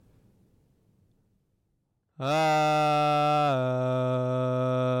Oh.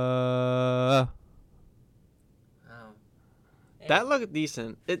 That looked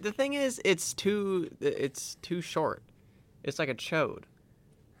decent. The thing is, it's too short. It's like a chode.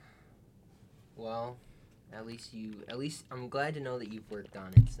 Well, at least I'm glad to know that you've worked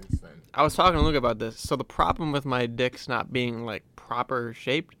on it since then. I was talking to Luke about this. So the problem with my dicks not being like proper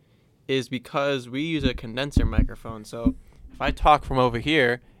shaped is because we use a condenser microphone. So if I talk from over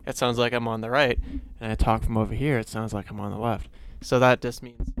here, it sounds like I'm on the right, and I talk from over here, it sounds like I'm on the left. So that just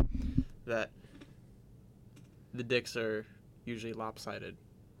means that the dicks are usually lopsided,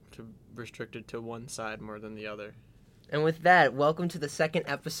 restricted to one side more than the other. And with that, welcome to the second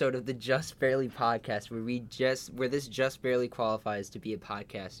episode of the Just Barely podcast, where this just barely qualifies to be a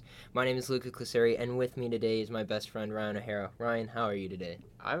podcast. My name is Luca Cliseri, and with me today is my best friend Ryan O'Hara. Ryan, how are you today?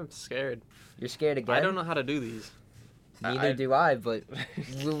 I'm scared. You're scared again? I don't know how to do these. Neither do I, but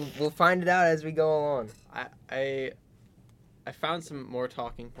we'll find it out as we go along. I found some more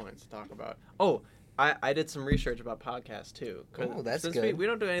talking points to talk about. Oh, I did some research about podcasts too. Oh, that's since good. We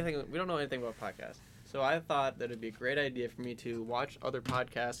don't know anything about podcasts. So I thought that it'd be a great idea for me to watch other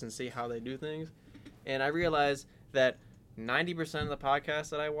podcasts and see how they do things. And I realized that 90% of the podcasts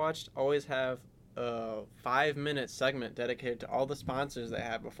that I watched always have a 5-minute segment dedicated to all the sponsors they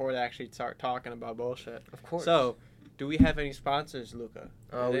have before they actually start talking about bullshit. Of course. So, do we have any sponsors, Luca?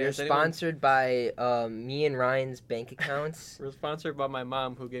 We are sponsored by me and Ryan's bank accounts. We're sponsored by my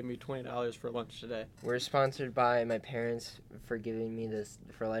mom, who gave me $20 for lunch today. We're sponsored by my parents for giving me this,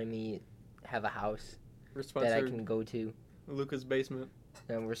 for letting me have a house that I can go to. Luca's basement.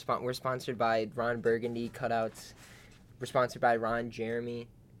 And we're sponsored by Ron Burgundy Cutouts. We're sponsored by Ron Jeremy.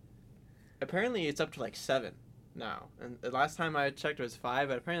 Apparently, it's up to like 7 now. And the last time I checked, it was 5,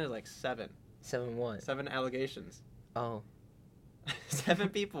 but apparently there's like 7. 7 what? 7 allegations. Oh. 7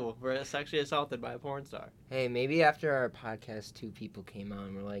 people were sexually assaulted by a porn star. Hey, maybe after our podcast, 2 people came out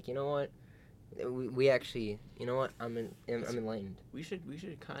and were like, you know what? We actually, you know what? I'm enlightened. We should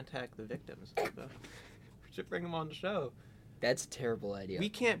contact the victims. We should bring them on the show. That's a terrible idea. We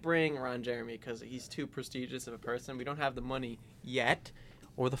can't bring Ron Jeremy because he's too prestigious of a person. We don't have the money yet,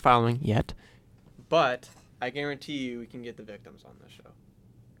 or the following yet. But I guarantee you we can get the victims on this show.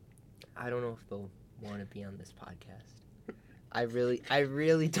 I don't know if they'll want to be on this podcast. I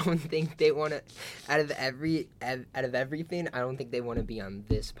really don't think they want to. Out of everything, I don't think they want to be on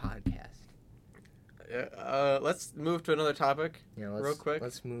this podcast. Let's move to another topic. Yeah, real quick.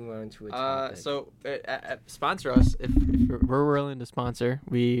 Let's move on to a topic. So sponsor us if we're willing to sponsor.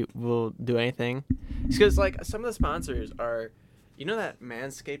 We will do anything. It's because like some of the sponsors are, you know that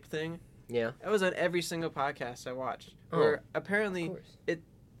Manscaped thing. Yeah. That was on every single podcast I watched. Where apparently it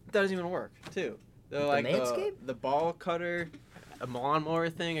doesn't even work too. They're like the ball cutter, a lawnmower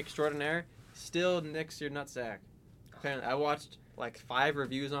thing extraordinaire, still nicks your nutsack. Apparently, I watched like 5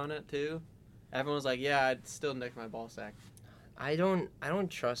 reviews on it too. Everyone's like, yeah, I'd still nick my ball sack. I don't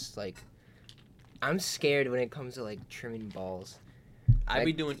trust, like, I'm scared when it comes to like trimming balls. I'd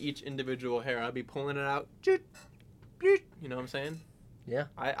be doing each individual hair. I'd be pulling it out. You know what I'm saying? Yeah.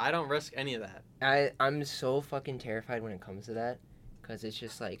 I don't risk any of that. I'm so fucking terrified when it comes to that, because it's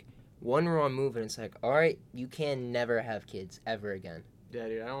just like one wrong move and it's like, all right, you can never have kids ever again. Yeah,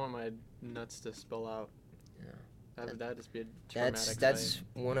 dude, I don't want my nuts to spill out. Yeah. That'd just be a traumatic That's sight.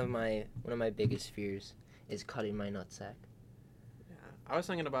 one of my biggest fears is cutting my nutsack. Yeah. I was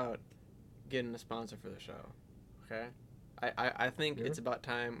thinking about getting a sponsor for the show. Okay? I think it's about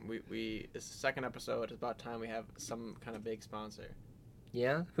time we this is the second episode, it's about time we have some kind of big sponsor.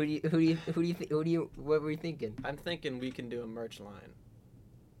 Yeah? What were you thinking? I'm thinking we can do a merch line.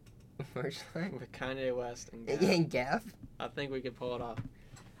 Merch line? With Kanye West and Gap. And Gap? I think we could pull it off.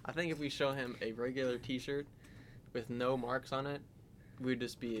 I think if we show him a regular t-shirt with no marks on it,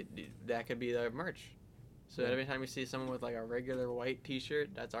 that could be their merch. So every time you see someone with like a regular white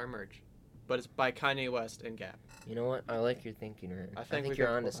t-shirt, that's our merch. But it's by Kanye West and Gap. You know what? I like your thinking, Ryan. I think you're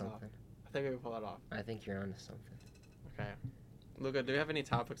onto something. I think we can pull it off. I think you're onto something. Okay. Luca, do you have any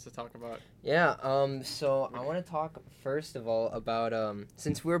topics to talk about? Yeah, so I want to talk first of all about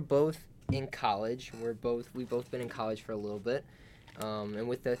since we're both in college, we've both been in college for a little bit. And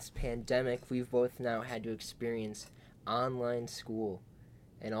with this pandemic, we've both now had to experience online school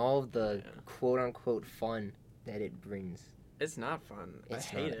and all of the quote-unquote fun that it brings. It's not fun. I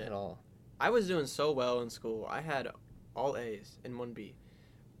hate it at all. I was doing so well in school. I had all A's and 1 B.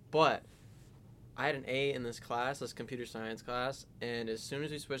 But I had an A in this computer science class, and as soon as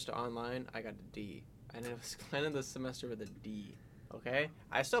we switched to online, I got a D. And it was kind of the semester with a D, okay?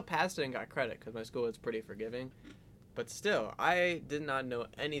 I still passed it and got credit because my school was pretty forgiving. But still, I did not know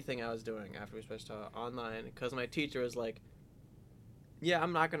anything I was doing after we switched to online because my teacher was like, yeah,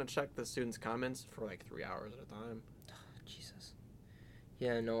 I'm not going to check the students' comments for like 3 hours at a time. Jesus.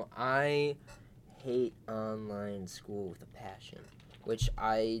 Yeah, no, I hate online school with a passion, which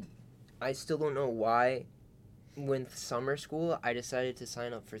I still don't know why. With summer school, I decided to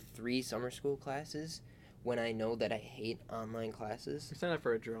sign up for 3 summer school classes when I know that I hate online classes. You signed up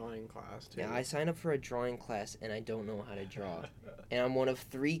for a drawing class, too. Yeah, I signed up for a drawing class, and I don't know how to draw. And I'm one of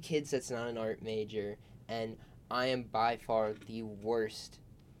 3 kids that's not an art major, and I am by far the worst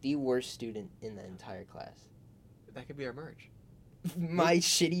student in the entire class. That could be our merch. my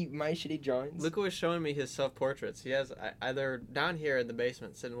shitty drawings. Luca was showing me his self-portraits. He has either down here in the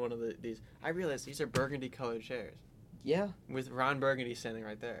basement, sitting in one of these. I realized these are burgundy-colored chairs. Yeah. With Ron Burgundy standing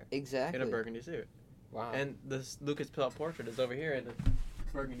right there. Exactly. In a burgundy suit. Wow. And this Lucas self-portrait is over here in a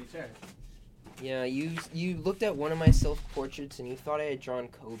burgundy chair. Yeah, you looked at one of my self-portraits and you thought I had drawn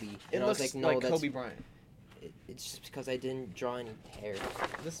Kobe. And It I was looks like, no, like that's Kobe Bryant. It's just because I didn't draw any hair. Is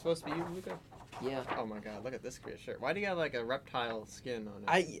this supposed to be you, Luca? Yeah. Oh my god, look at this great shirt. Why do you have like a reptile skin on it?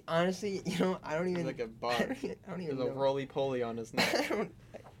 I honestly, I don't even. Like a bug. I don't even There's know. a roly-poly on his neck.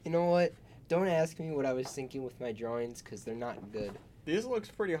 You know what? Don't ask me what I was thinking with my drawings because they're not good. This looks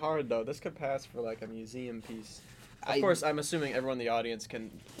pretty hard though. This could pass for like a museum piece. Of course, I'm assuming everyone in the audience can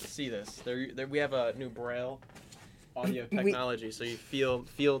see this. We have a new Braille audio technology, so you feel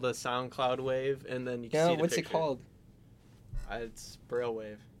the SoundCloud wave, and then you can see the what's picture. it called? It's Braille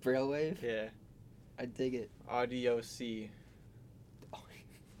wave. Braille wave? Yeah. I dig it. Audio C.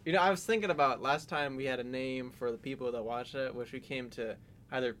 I was thinking about last time we had a name for the people that watched it, which we came to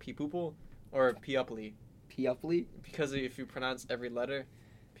either P-Poople or P-Uply. P-Uply? Because if you pronounce every letter,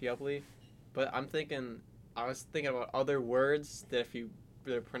 P-Uply. But I was thinking about other words that if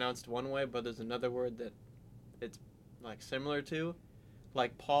they're pronounced one way, but there's another word that it's like similar to,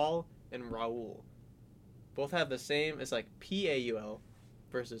 like Paul and Raul. Both have the same, it's like P-A-U-L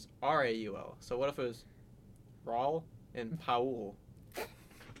versus R-A-U-L. So what if it was Raul and Paul?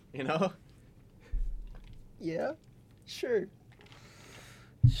 You know? Yeah. Sure.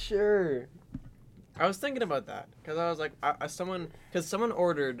 I was thinking about that because I was like, someone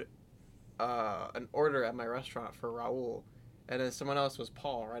ordered an order at my restaurant for Raul, and then someone else was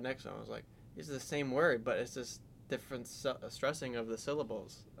Paul right next to him. I was like, these are the same word, but it's just different stressing of the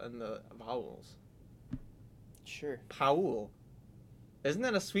syllables and the vowels. Sure. Paul. Isn't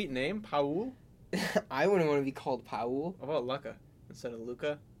that a sweet name, Paul? I wouldn't want to be called Paul. How about Lucca instead of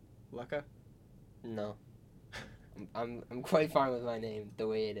Luca? Lucca? No. I'm quite fine with my name the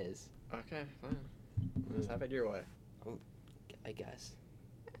way it is. Okay, fine. Let's have it your way. I guess.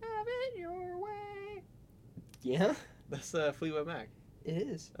 Have it your way. Yeah? That's Fleetwood Mac. It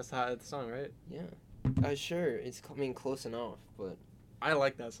is. That's how it's the song, right? Yeah. Sure. It's coming close enough, but I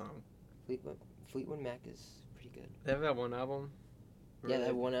like that song. Fleetwood Mac is pretty good. They have that one album. Yeah,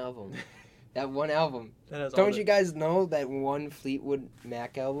 that one album. That one album. That has Don't you guys know that one Fleetwood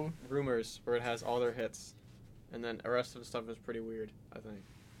Mac album? Rumors, where it has all their hits, and then the rest of the stuff is pretty weird. I think,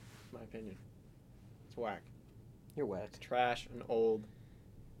 in my opinion, it's whack. You're whack. It's trash and old.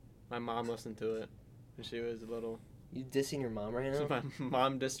 My mom listened to it when she was little. You dissing your mom right This now? is my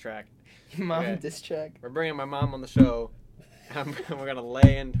mom diss track. Your mom Okay. diss track? We're bringing my mom on the show. And we're gonna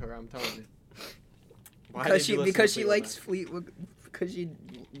lay into her. I'm telling you. Why did you listen to Because she Fleetwood likes Mac? Fleetwood. Because she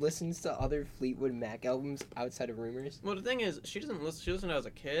listens to other Fleetwood Mac albums outside of Rumors. Well, the thing is, she doesn't listen. She listened as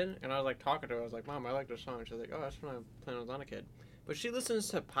a kid, and I was like talking to her. I was like, "Mom, I like this song." She's like, "Oh, that's when I played when I was on a kid." But she listens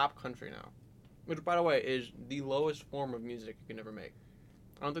to pop country now, which, by the way, is the lowest form of music you can ever make.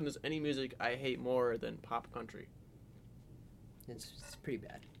 I don't think there's any music I hate more than pop country. It's pretty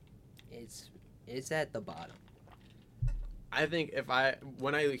bad. It's at the bottom. I think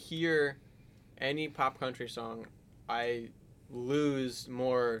when I hear any pop country song, I lose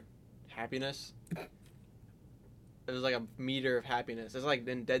more happiness. There's like a meter of happiness. It's like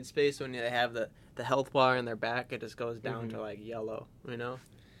in Dead Space when they have the health bar in their back, it just goes down to like yellow, you know?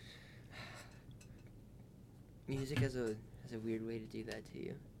 Music has a weird way to do that to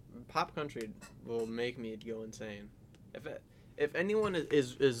you. Pop country will make me go insane. If anyone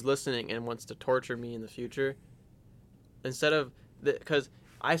is listening and wants to torture me in the future, instead of because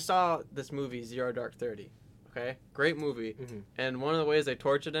I saw this movie Zero Dark 30, okay, great movie, and one of the ways they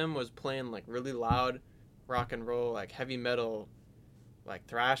tortured him was playing like really loud rock and roll, like heavy metal, like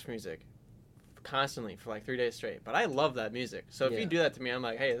thrash music, constantly for like 3 days straight. But I love that music, so if you do that to me, I'm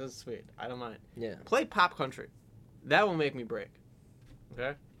like, hey, this is sweet. I don't mind. Yeah. Play pop country, that will make me break.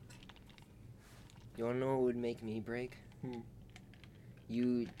 Okay. You wanna know what would make me break?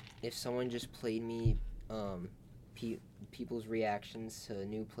 If someone just played me people's reactions to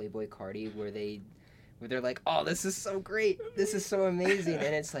new Playboy Cardi, where they're like, "Oh, this is so great, this is so amazing,"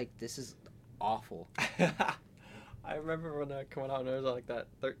 and it's like, this is awful. I remember when that coming out, and it was like that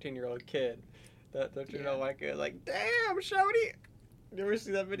 13-year-old kid, that 13-year-old white kid, like, damn, Shody. You ever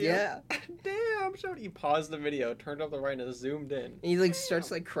see that video? Yeah. Damn, Shody. He paused the video, turned on the right, and zoomed in. And he like starts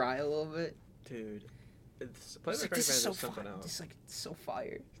to like cry a little bit. Dude, It's Playboy like, Cardi this is fans so are something fire. else. It's like so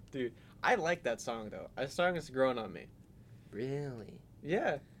fire. Dude, I like that song though. That song has grown on me. Really?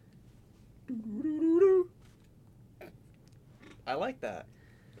 Yeah. I like that.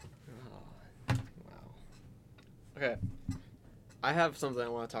 Oh, wow. Okay. I have something I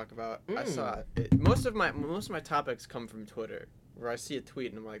want to talk about. I Mm. saw it. Most of my topics come from Twitter, where I see a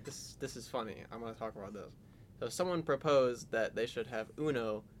tweet and I'm like, this is funny. I'm gonna talk about this. So someone proposed that they should have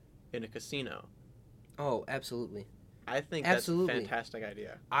Uno in a casino. Oh, absolutely. I think Absolutely. that's a fantastic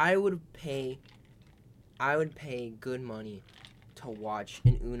idea. I would pay good money to watch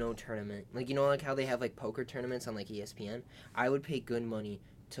an Uno tournament. Like, you know, like how they have like poker tournaments on like ESPN. I would pay good money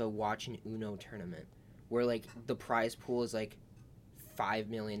to watch an Uno tournament where like the prize pool is like $5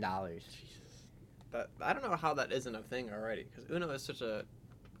 million. Jesus. I don't know how that isn't a thing already, because Uno is such a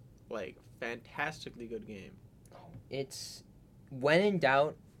like fantastically good game. It's when in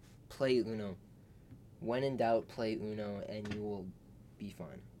doubt, play Uno. When in doubt, play Uno, and you will be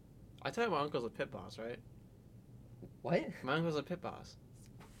fine. I tell you, my uncle's a pit boss, right? What? My uncle's a pit boss.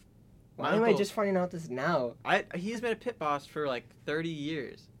 Why am I just finding out this now? He's been a pit boss for like 30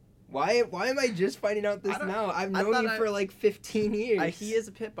 years. Why am I just finding out this now? I've known you for like 15 years. He is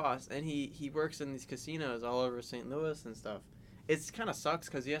a pit boss, and he works in these casinos all over St. Louis and stuff. It's kind of sucks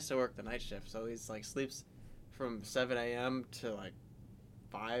because he has to work the night shift, so he's like sleeps from 7 a.m. to like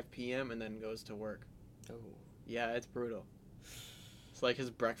 5 p.m. and then goes to work. Oh. Yeah, it's brutal. It's like his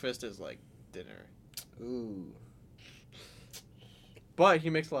breakfast is like dinner. Ooh. But he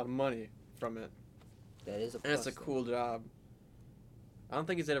makes a lot of money from it. That is a plus. And it's a cool job. I don't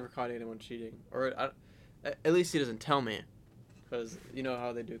think he's ever caught anyone cheating. Or at least he doesn't tell me. Because you know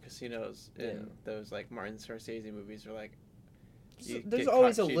how they do casinos in those like Martin Scorsese movies are like... There's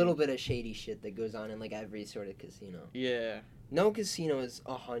always a little bit of shady shit that goes on in like every sort of casino. Yeah. No casino is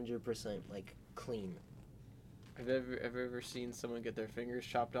 100% like clean. Have you ever seen someone get their fingers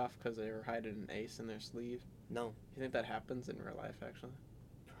chopped off because they were hiding an ace in their sleeve? No. You think that happens in real life, actually?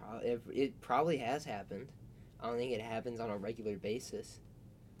 It probably has happened. I don't think it happens on a regular basis.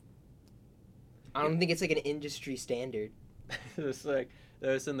 I don't think it's like an industry standard. It's like,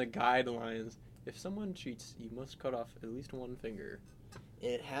 there's in the guidelines, if someone cheats, you must cut off at least one finger.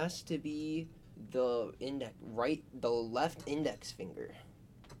 It has to be the left index finger.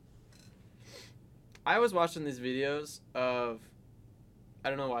 I was watching these videos of, I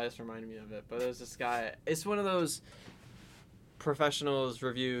don't know why this reminded me of it, but there's this guy, it's one of those professionals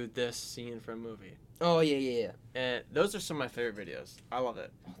review this scene from a movie. Oh, yeah. And those are some of my favorite videos. I love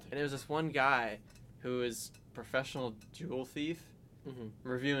it. And there was this one guy who is professional jewel thief,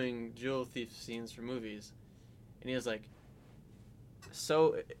 reviewing jewel thief scenes from movies. And he was like,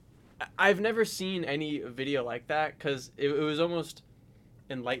 so, I've never seen any video like that, because it was almost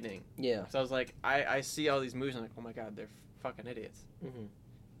enlightening. Yeah. So I was like, I see all these movies, and I'm like, oh my god, they're fucking idiots.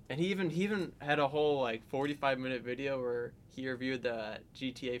 And he even had a whole like 45-minute video where he reviewed the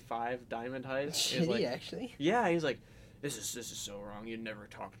GTA 5 Diamond Heist. Did like, he actually? Yeah, he's like, this is so wrong. You'd never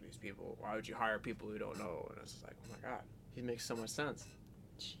talk to these people. Why would you hire people who don't know? And it's like, oh my god, he makes so much sense.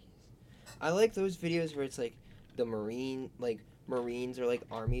 Jeez. I like those videos where it's like the Marines or like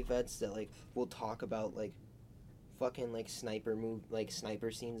Army vets that like will talk about like fucking like sniper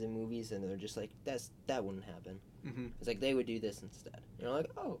scenes in movies, and they're just like, that wouldn't happen. Mm-hmm. It's like they would do this instead. And you're like,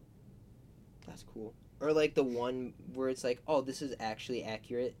 oh, that's cool. Or like the one where it's like, oh, this is actually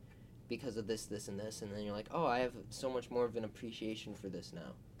accurate because of this, and this, and then you're like, oh, I have so much more of an appreciation for this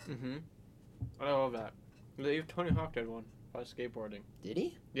now. Mm-hmm. I love that. Tony Hawk did one about skateboarding. Did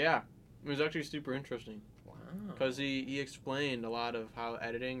he? Yeah, it was actually super interesting. Wow. Because he explained a lot of how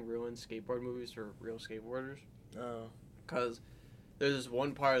editing ruins skateboard movies for real skateboarders. Oh. Because there's this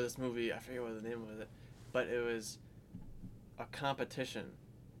one part of this movie, I forget what the name of it, but it was a competition,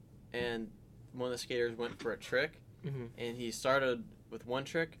 and one of the skaters went for a trick, and he started with one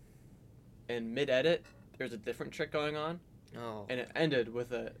trick, and mid-edit, there's a different trick going on, and it ended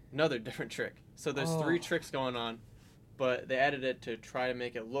with another different trick. So there's 3 tricks going on, but they added it to try to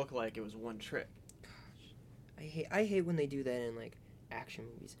make it look like it was one trick. Gosh, I hate when they do that in like action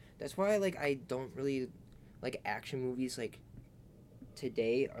movies. That's why I don't really like action movies like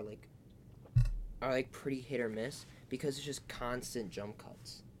today are like pretty hit or miss, because it's just constant jump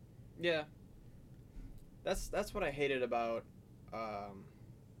cuts. Yeah. That's what I hated about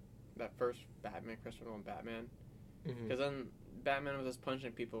that first Batman, Christopher Nolan Batman, because then Batman was just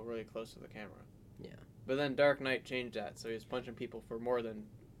punching people really close to the camera. Yeah. But then Dark Knight changed that, so he was punching people for more than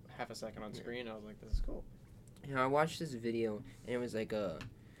half a second on screen. I was like, this is cool. You know, I watched this video and it was like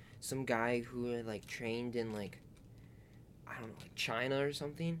some guy who had like trained in like, I don't know, like China or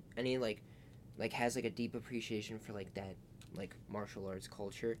something, and he like has like a deep appreciation for like that like martial arts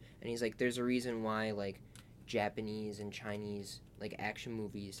culture, and he's like, there's a reason why like Japanese and Chinese like action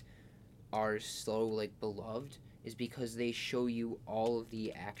movies are so like beloved, is because they show you all of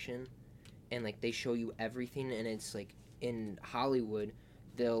the action and like they show you everything, and it's like in Hollywood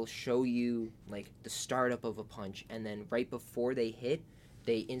they'll show you like the startup of a punch, and then right before they hit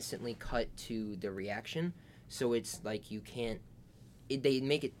they instantly cut to the reaction, so it's like you can't they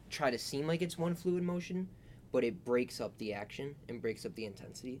make it try to seem like it's one fluid motion, but it breaks up the action and breaks up the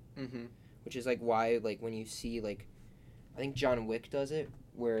intensity, which is like why like when you see like I think John Wick does it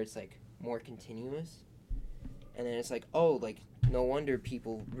where it's like more continuous, and then it's like, oh, like no wonder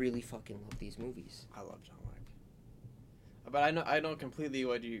people really fucking love these movies. I love John Wick, but I know completely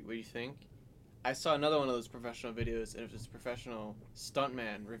what you think. I saw another one of those professional videos, and it was professional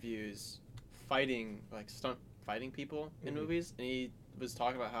stuntman reviews fighting people in movies, and he was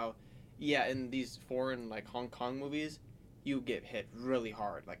talking about how, yeah, in these foreign like Hong Kong movies, you get hit really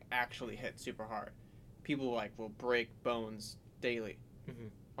hard, like actually hit super hard. People like will break bones daily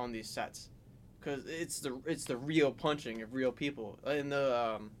on these sets, because it's the real punching of real people. In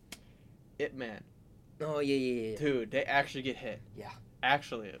the Ip Man. Oh yeah. Dude, they actually get hit. Yeah.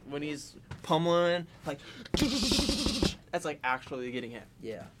 Actually, when he's pummeling, like that's like actually getting hit.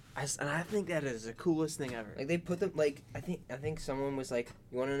 Yeah. And I think that is the coolest thing ever. Like they put them like I think someone was like,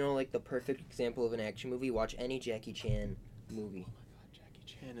 you want to know like the perfect example of an action movie? Watch any Jackie Chan movie. Oh my god, Jackie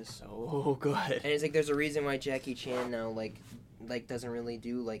Chan is so good. And it's like there's a reason why Jackie Chan now like doesn't really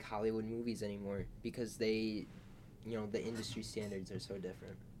do like Hollywood movies anymore, because they, you know, the industry standards are so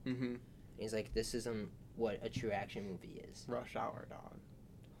different. And he's like, this isn't what a true action movie is. Rush Hour, dog.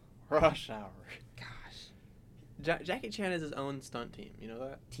 Rush Hour. Gosh. Jackie Chan is his own stunt team. You know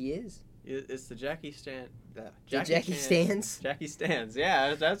that? He is. It's the Jackie Stan. Jackie Stans. Jackie Stans.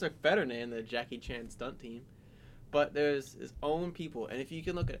 Yeah, that's a better name than the Jackie Chan stunt team. But there's his own people, and if you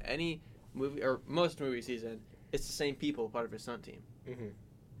can look at any movie or most movies he's in, it's the same people part of his stunt team. And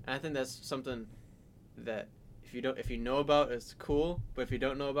I think that's something that if you know about, it's cool. But if you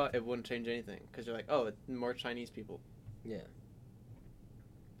don't know about, it wouldn't change anything, because you're like, oh, it's more Chinese people. Yeah.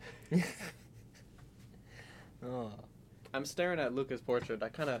 Oh. I'm staring at Luca's portrait. I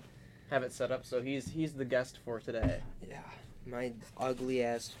kind of have it set up so he's the guest for today. Yeah. My ugly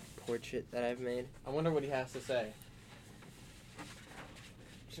ass portrait that I've made. I wonder what he has to say.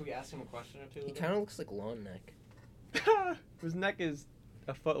 Should we ask him a question or two? He kind of looks like Lawn Neck. His neck is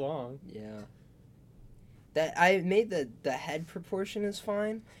a foot long. Yeah. That I made the head proportion is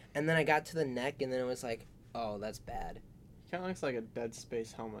fine, and then I got to the neck, and then it was like, oh, that's bad. He kind of looks like a Dead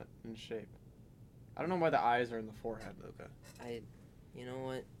Space helmet in shape. I don't know why the eyes are in the forehead, Luca. You know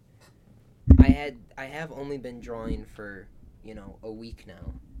what? I have only been drawing for, you know, a week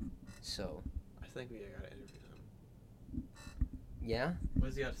now, so. I think we gotta interview him. Yeah? What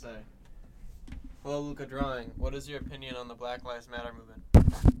does he have to say? Hello, Luca Drawing. What is your opinion on the Black Lives Matter movement?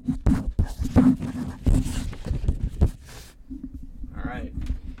 Alright.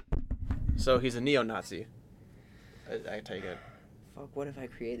 So he's a neo-Nazi. I take it. Fuck, what have I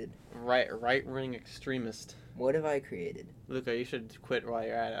created? Right-wing extremist. What have I created? Luca, you should quit while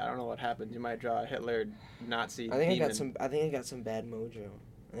you're at it. I don't know what happened. You might draw a Hitler Nazi I think demon. I got some bad mojo.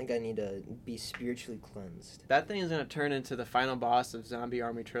 I think I need to be spiritually cleansed. That thing is gonna turn into the final boss of Zombie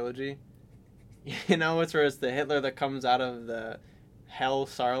Army Trilogy. You know, it's where it's the Hitler that comes out of the Hell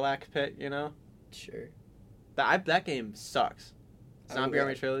Sarlacc pit, you know? Sure. That game sucks. Zombie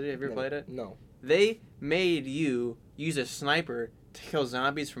Army Trilogy, have you ever played it? No. They made you use a sniper to kill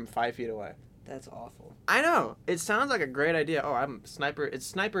zombies from 5 feet away. That's awful. I know. It sounds like a great idea. Oh, I'm sniper. It's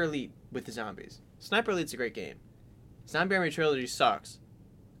Sniper Elite with the zombies. Sniper Elite's a great game. Zombie Army Trilogy sucks.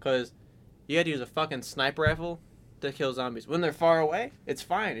 Because you had to use a fucking sniper rifle to kill zombies. When they're far away, it's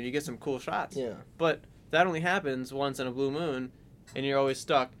fine, and you get some cool shots. Yeah. But that only happens once in a blue moon, and you're always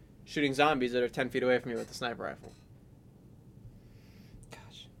stuck shooting zombies that are 10 feet away from you with a sniper rifle.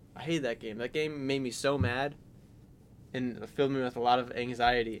 Gosh. I hate that game. That game made me so mad and filled me with a lot of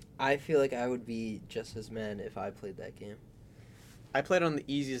anxiety. I feel like I would be just as mad if I played that game. I played on the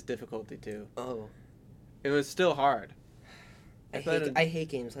easiest difficulty, too. Oh. It was still hard. I hate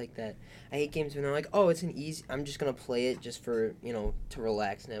games like that. I hate games when they're like, oh, it's an easy. I'm just gonna play it just for to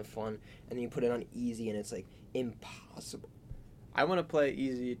relax and have fun, and then you put it on easy, and it's like impossible. I want to play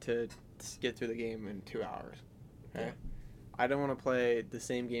easy to get through the game in 2 hours. Okay? Yeah. I don't want to play the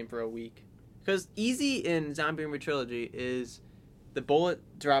same game for a week. Because easy in Zombie Army Trilogy is the bullet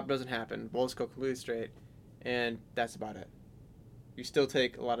drop doesn't happen. Bullets go completely straight, and that's about it. You still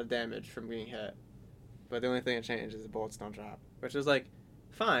take a lot of damage from being hit, but the only thing that changes is the bullets don't drop, which is like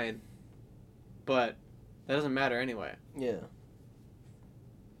fine, but that doesn't matter anyway. Yeah.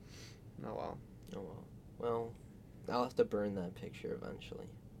 Oh well. Oh well. Well, I'll have to burn that picture eventually.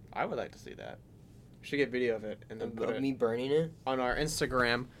 I would like to see that. We should get video of it and then put Of it me burning it. on our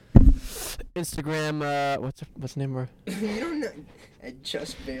Instagram. What's the name of You don't know. At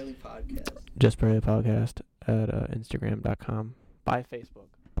Just Barely Podcast. Just Barely Podcast at Instagram.com by Facebook.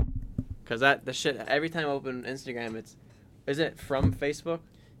 Because the shit, every time I open Instagram, is it from Facebook?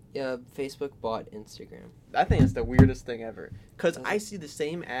 Yeah, Facebook bought Instagram. I think it's the weirdest thing ever. Because I see the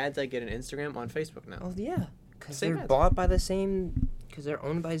same ads I get on Instagram on Facebook now. Oh, yeah. Because Same they're ads. bought by the same... Because they're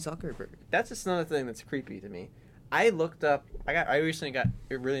owned by Zuckerberg. That's just another thing that's creepy to me. I looked up, I recently got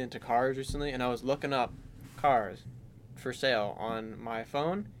really into cars recently, and I was looking up cars for sale on my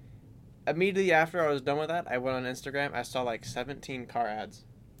phone. Immediately after I was done with that, I went on Instagram. I saw like 17 car ads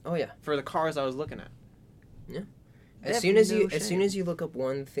Oh, yeah. for the cars I was looking at. Yeah. They As have soon as no you shame. look up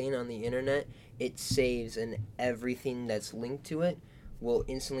one thing on the internet, it saves, and everything that's linked to it will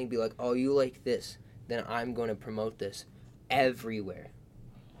instantly be like, oh, you like this, then I'm going to promote this everywhere.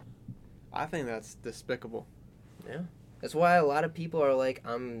 I think that's despicable. Yeah. That's why a lot of people are like,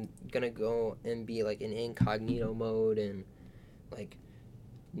 I'm going to go and be like in incognito mode and like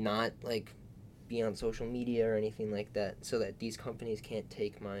not like be on social media or anything like that, so that these companies can't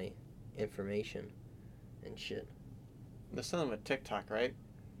take my information and shit. There's something with TikTok, right?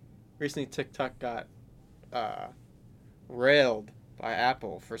 Recently, TikTok got railed by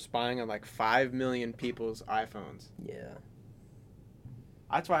Apple for spying on like 5 million people's iPhones. Yeah.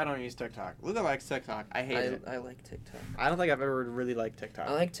 That's why I don't use TikTok. Luca likes TikTok. I hate it. I like TikTok. I don't think I've ever really liked TikTok.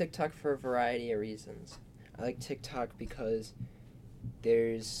 I like TikTok for a variety of reasons. I like TikTok because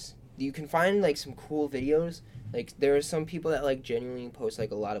you can find like some cool videos. Like there are some people that like genuinely post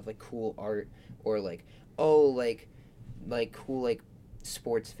like a lot of like cool art, or like like cool like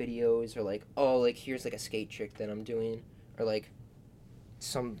sports videos, or like like here's like a skate trick that I'm doing, or like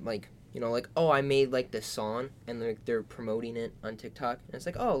some like like, oh, I made like this song, and they're promoting it on TikTok, and it's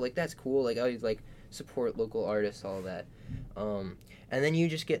like, oh, like that's cool, like I like support local artists, all that. And then you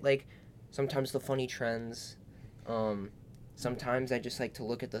just get like sometimes the funny trends. Sometimes I just like to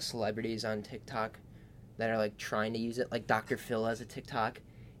look at the celebrities on TikTok that are like trying to use it. Like Dr. Phil has a TikTok.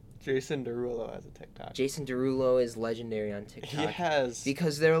 Jason Derulo has a TikTok. Jason Derulo is legendary on TikTok. He has.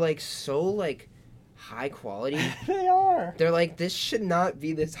 Because they're like so like high quality. They are. They're like, this should not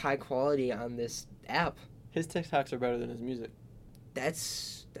be this high quality on this app. His TikToks are better than his music.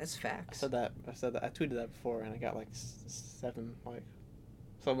 That's I facts. said that. I tweeted that before, and I got like 7 likes.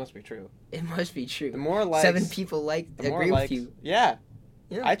 So it must be true. It must be true. The more likes, 7 people agree with you. Yeah.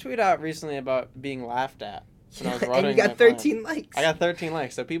 Yeah. I tweeted out recently about being laughed at when I was and running you got my 13 likes. I got 13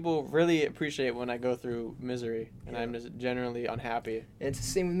 likes, so people really appreciate when I go through misery, and Yeah. I'm just generally unhappy. And it's the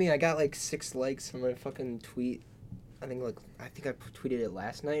same with me. I got like 6 likes from my fucking tweet. I think I tweeted it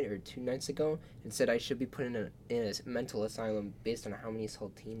last night or 2 nights ago, and said I should be put in a mental asylum based on how many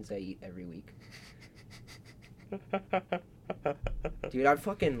saltines I eat every week. Dude, I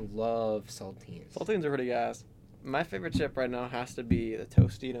fucking love saltines. Saltines are pretty gas. My favorite chip right now has to be the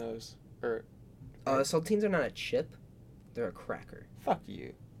Tostinos. Saltines are not a chip. They're a cracker. Fuck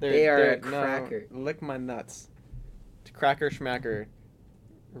you. They are they're a cracker. No, lick my nuts. Cracker schmacker.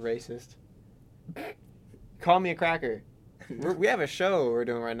 Racist. Call me a cracker. We have a show we're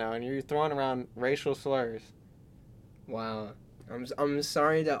doing right now, and you're throwing around racial slurs. Wow. I'm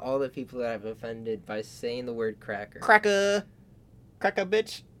sorry to all the people that I've offended by saying the word cracker. Cracker. Cracker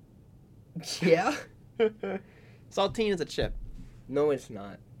bitch. Yeah? Saltine is a chip. No, it's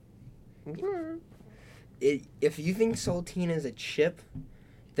not. If you think saltine is a chip,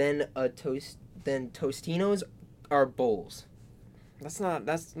 then Tostinos are bowls. That's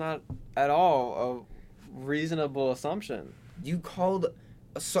not at all a reasonable assumption. You called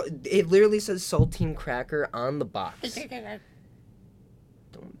it literally says saltine cracker on the box.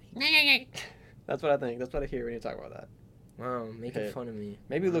 Don't make That's what I think. That's what I hear when you talk about that. Wow, making Okay. fun of me.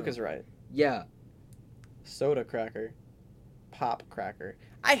 Maybe Wow. Luke is right. Yeah. Soda cracker. Pop cracker.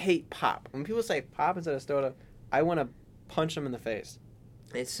 I hate pop. When people say pop instead of soda, I want to punch them in the face.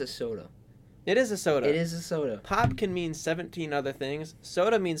 It's a soda. It is a soda. It is a soda. Pop can mean 17 other things.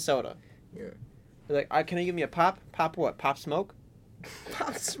 Soda means soda. Yeah. They're like, can you give me a pop? Pop what? Pop Smoke?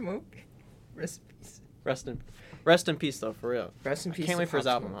 Pop Smoke. Rest in peace. Rest in peace, though, for real. Rest in peace. I can't wait for his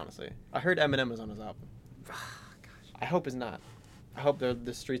Pop album, Smoke. honestly. I heard Eminem was on his album. Gosh. I hope it's not. I hope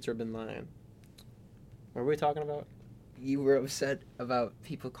the streets have been lying. What were we talking about? You were upset about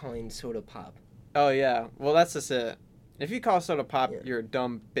people calling soda pop. Oh, yeah. Well, that's just it. If you call soda pop, Yeah. you're a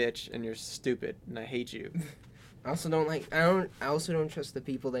dumb bitch and you're stupid, and I hate you. I also don't trust the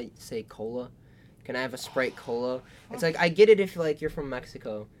people that say cola. Can I have a Sprite cola? It's like, I get it if like you're from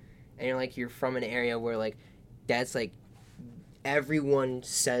Mexico and you're from an area where like that's like everyone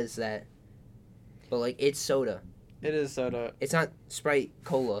says that. But like it's soda. It is soda. It's not Sprite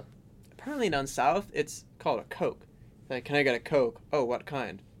cola. Apparently down south, it's called a Coke. Like, can I get a Coke? Oh, what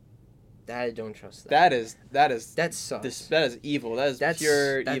kind? That I don't trust that. That's sus. that is evil. That's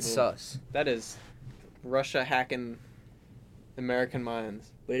pure That's evil. sus. That is Russia hacking American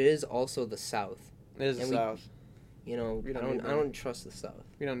minds. But it is also the South. It is the And we- South. You know, We I don't need don't trust the South.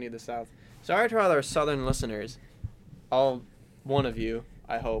 We don't need the South. Sorry to all our Southern listeners. All one of you,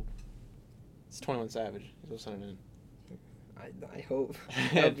 I hope. It's 21 Savage. He's listening in. I hope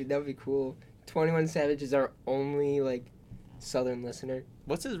that'd be cool. 21 Savage is our only like Southern listener.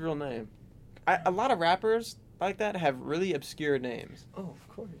 What's his real name? A lot of rappers like that have really obscure names. Oh, of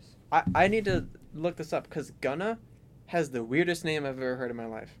course. I need to look this up because Gunna has the weirdest name I've ever heard in my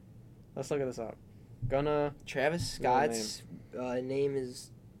life. Let's look this up. Gunna. Travis Real Scott's name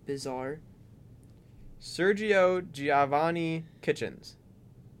is bizarre. Sergio Giovanni Kitchens.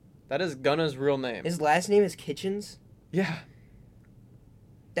 That is Gunna's real name. His last name is Kitchens. Yeah.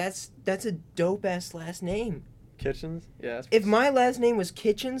 That's a dope ass last name. Kitchens? Yeah. If my last name was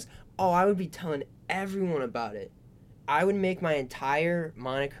Kitchens, I would be telling everyone about it. I would make my entire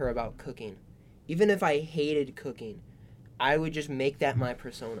moniker about cooking. Even if I hated cooking, I would just make that my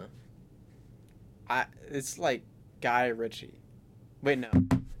persona. It's like Guy Ritchie. Wait, no.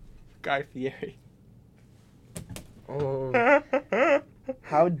 Guy Fieri. Oh.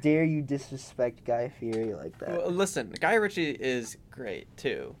 How dare you disrespect Guy Fieri like that? Well, listen, Guy Ritchie is great,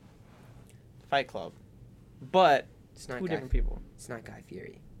 too. Fight Club. But, It's not two Guy. different people. It's not Guy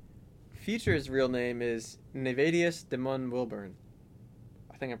Fieri. Future's real name is Nevadius Demon Wilburn.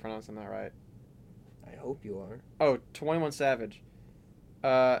 I think I'm pronouncing that right. I hope you are. Oh, 21 Savage.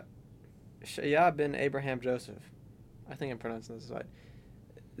 Shaya bin Abraham Joseph. I think I'm pronouncing this right.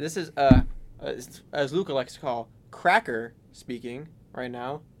 This is, as Luca likes to call, Cracker speaking right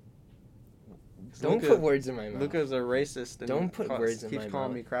now. Don't put words in my mouth. Luca's a racist. And Don't put words in my keeps calling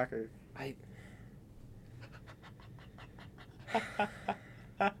mouth. me Cracker. I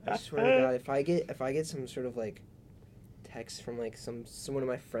swear to God, if I get some sort of like text from like someone of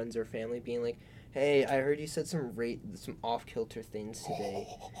my friends or family being like, "Hey, I heard you said some off kilter things today,"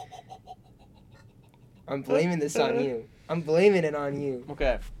 I'm blaming this on you. I'm blaming it on you.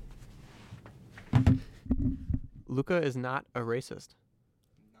 Okay. Luca is not a racist.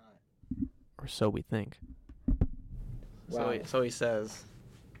 Or so we think. Wow. So he says.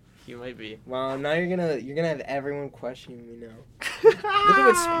 He might be. Wow, now you're gonna have everyone questioning me now.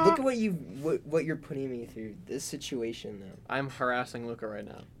 Look at what you're putting me through. This situation now. I'm harassing Luca right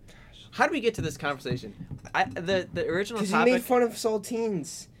now. How did we get to this conversation? The original Because you topic. made fun of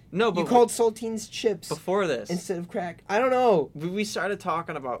saltines. No, but You called saltines chips before this. instead of crack. I don't know. We started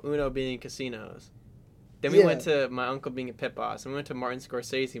talking about Uno being casinos. Then we Yeah. went to my uncle being a pit boss. And we went to Martin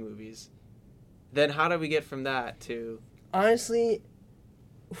Scorsese movies. Then how did we get from that to? Honestly,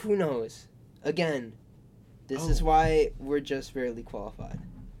 who knows? Again, this is why we're just barely qualified.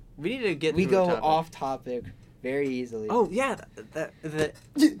 We need to get. We through go the topic. off topic very easily. Oh yeah, the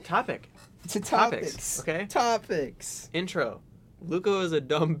topic. to topics, okay? Topics. Intro. Luca is a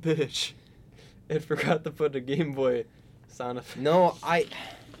dumb bitch. And forgot to put a Game Boy sound effect. No,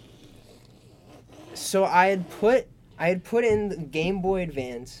 So I had put in the Game Boy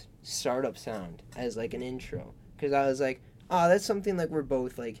Advance startup sound as like an intro because I was like, oh, that's something like we're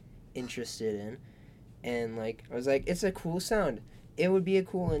both like interested in, and like I was like, it's a cool sound. It would be a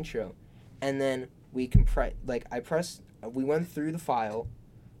cool intro, and then we we went through the file.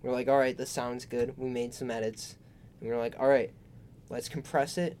 We're like, all right, this sounds good. We made some edits, and we were like, all right, let's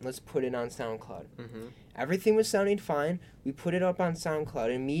compress it. Let's put it on SoundCloud. Mm-hmm. Everything was sounding fine. We put it up on SoundCloud.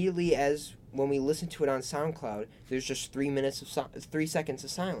 And immediately when we listened to it on SoundCloud, there's just 3 seconds of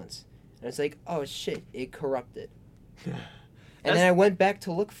silence. And it's like, oh shit, it corrupted. And then I went back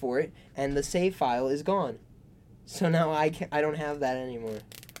to look for it, and the save file is gone. So now I don't have that anymore.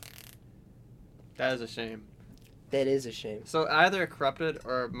 That is a shame. That is a shame. So either corrupted,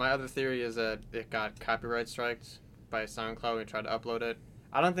 or my other theory is that it got copyright striked by SoundCloud when we tried to upload it.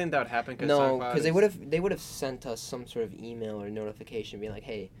 I don't think that would happen because No, SoundCloud because is... they would have sent us some sort of email or notification being like,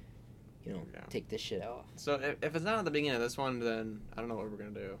 hey, you know, Yeah. take this shit off. So if it's not at the beginning of this one, then I don't know what we're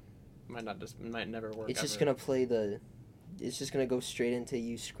gonna do. It might never work. It's just ever. gonna play the. It's just gonna go straight into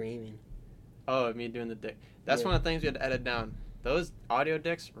you screaming. Oh, me doing the dick. That's Yeah. one of the things we had to edit down. Those audio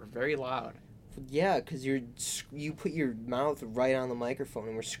dicks were very loud. Yeah, because you put your mouth right on the microphone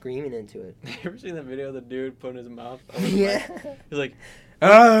and we're screaming into it. You ever seen that video of the dude putting his mouth over the Yeah. mic? He's like,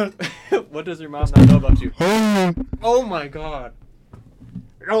 ah! What does your mom not know about you? Oh my god.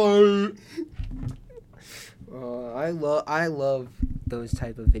 I love those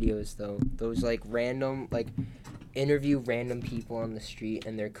type of videos though. Those like random interview random people on the street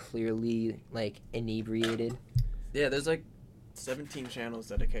and they're clearly like inebriated. Yeah, there's like 17 channels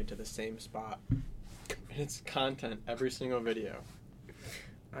dedicated to the same spot. It's content every single video.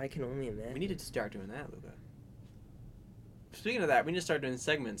 I can only imagine. We need to start doing that, Luca. Speaking of that, we need to start doing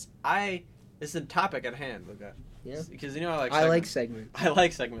segments. This is a topic at hand, Luca. Yeah. Because you know I like segments. I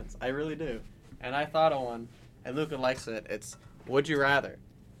like segments. I really do. And I thought of one, and Luca likes it. It's Would You Rather.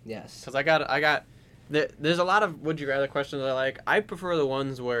 Yes. Because there's a lot of Would You Rather questions I like. I prefer the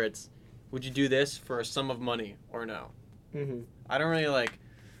ones where it's, would you do this for a sum of money or no? Mhm. I don't really like,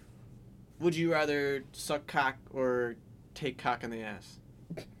 would you rather suck cock or take cock in the ass?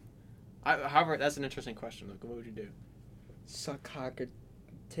 However, that's an interesting question, Luca. What would you do? Suck cock or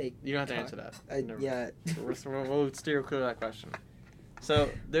take. You don't have to cock. answer that. Never. Yeah. We'll steer clear of that question.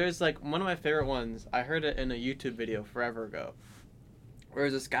 So there's like one of my favorite ones. I heard it in a YouTube video forever ago, where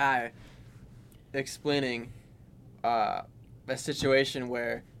there's this guy explaining a situation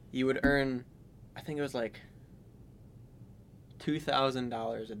where you would earn, I think it was like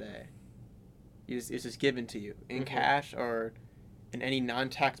 $2,000 a day. It's just given to you in cash or in any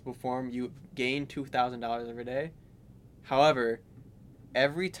non-taxable form. You gain $2,000 every day. However,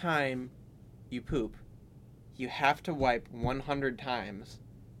 every time you poop, you have to wipe 100 times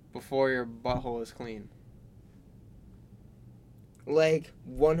before your butthole is clean. Like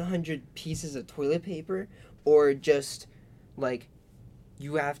 100 pieces of toilet paper, or just like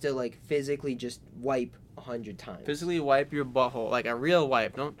you have to like physically just wipe 100 times. Physically wipe your butthole, like a real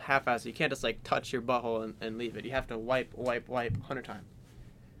wipe. Don't half-ass it. You can't just like touch your butthole and leave it. You have to wipe 100 times.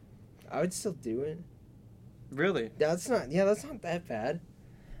 I would still do it. Really? That's not that bad.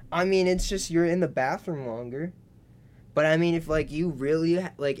 I mean, it's just you're in the bathroom longer. But I mean, if like you really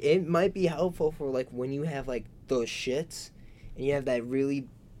like, it might be helpful for like when you have like those shits and you have that really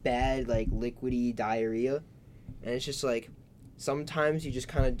bad like liquidy diarrhea, and it's just like sometimes you just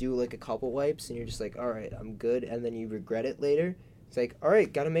kind of do like a couple wipes and you're just like, all right, I'm good, and then you regret it later. It's like, all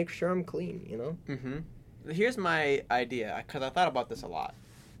right, gotta make sure I'm clean, you know. Here's my idea, because I thought about this a lot.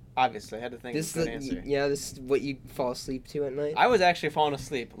 Obviously, I had to think of a good answer. Yeah, this is what you fall asleep to at night. I was actually falling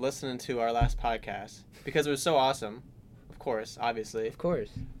asleep listening to our last podcast because it was so awesome. Of course, obviously. Of course.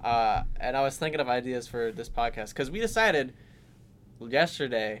 And I was thinking of ideas for this podcast because we decided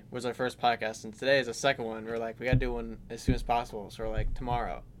yesterday was our first podcast and today is the second one. We're like, we got to do one as soon as possible. So we're like,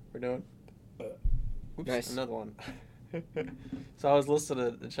 tomorrow we're doing Nice. another one. So I was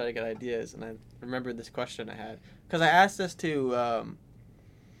listening to try to get ideas, and I remembered this question I had because I asked this to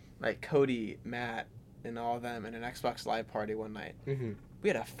like Cody, Matt, and all of them in an Xbox Live party one night. Mm-hmm. We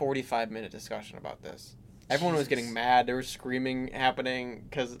had a 45-minute discussion about this. Everyone was getting mad. There was screaming happening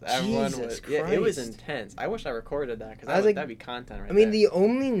because everyone was. Yeah, it was intense. I wish I recorded that because that'd be content right I mean, there. the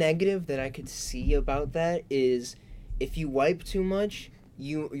only negative that I could see about that is if you wipe too much,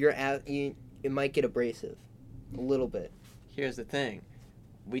 it might get abrasive, a little bit. Here's the thing,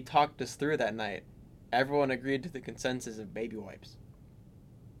 we talked this through that night. Everyone agreed to the consensus of baby wipes.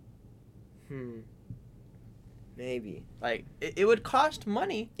 Maybe. Like it would cost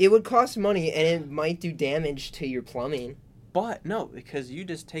money. It would cost money, and it might do damage to your plumbing. But no, because you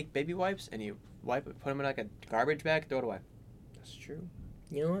just take baby wipes and you wipe it, put them in like a garbage bag, throw it away. That's true.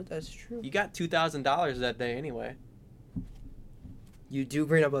 You know what? That's true. You got $2,000 that day anyway. You do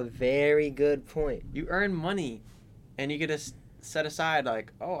bring up a very good point. You earn money, and you get to set aside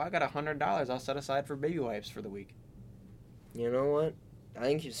like, oh, I got $100. I'll set aside for baby wipes for the week. You know what? I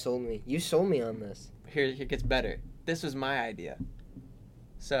think you sold me. You sold me on this. Here it gets better. This was my idea.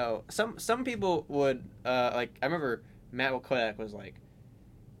 So some people would like. I remember Matt Kodak was like,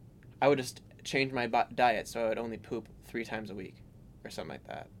 I would just change my diet so I would only poop 3 times a week, or something like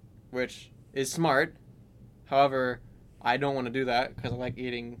that, which is smart. However, I don't want to do that because I like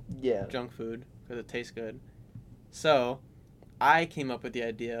eating junk food because it tastes good. So I came up with the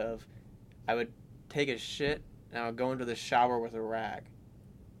idea of I would take a shit and I would go into the shower with a rag.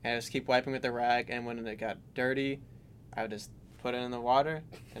 And I just keep wiping with the rag, and when it got dirty, I would just put it in the water,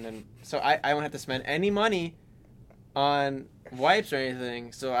 and then so I don't have to spend any money on wipes or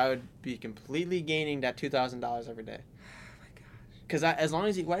anything, so I would be completely gaining that $2,000 every day. Oh my gosh. Because as long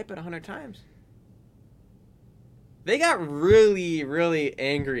as you wipe it 100 times. They got really, really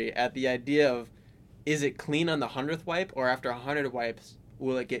angry at the idea of, is it clean on the 100th wipe, or after 100 wipes,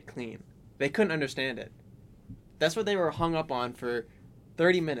 will it get clean? They couldn't understand it. That's what they were hung up on for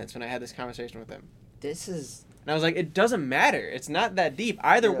 30 minutes when I had this conversation with them. This is... And I was like, it doesn't matter. It's not that deep.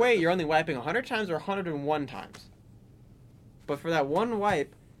 Either Yeah. way, you're only wiping 100 times or 101 times. But for that one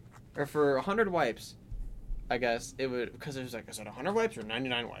wipe, or for 100 wipes, I guess, it would... Because it was like, is it 100 wipes or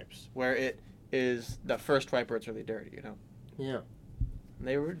 99 wipes? Where it is the first wipe where it's really dirty, you know? Yeah. And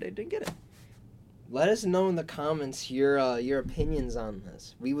they didn't get it. Let us know in the comments your opinions on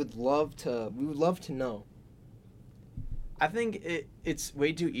this. We would love to know. I think it's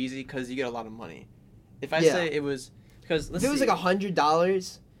way too easy because you get a lot of money. If I Yeah. say it was... Because If it was like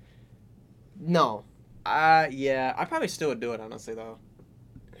 $100, no. Yeah, I probably still would do it, honestly, though.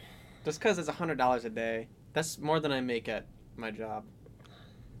 Just because it's $100 a day. That's more than I make at my job.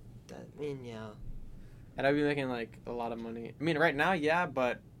 Yeah. And I'd be making, like, a lot of money. I mean, right now, yeah,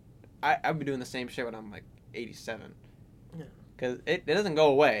 but I'd be doing the same shit when I'm, like, 87. Yeah. Because it doesn't go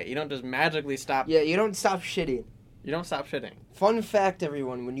away. You don't just magically stop. Yeah, you don't stop shitting. You don't stop shitting. Fun fact,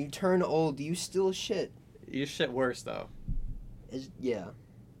 everyone, when you turn old, you still shit. You shit worse, though. It's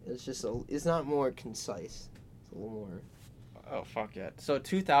just it's not more concise. It's a little more. Oh, fuck it. So,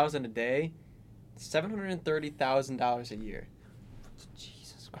 $2,000 a day, $730,000 a year.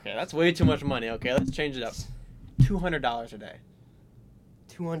 Jesus Christ. Okay, that's way too much money. Okay, let's change it up. $200 a day.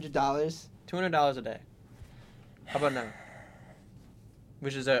 $200? $200 a day. How about now?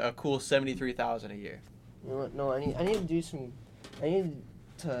 Which is a cool $73,000 a year. You know what? No, I need to do some. I need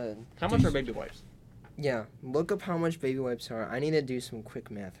to. How much are baby wipes? Yeah, look up how much baby wipes are. I need to do some quick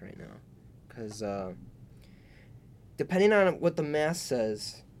math right now, cause depending on what the math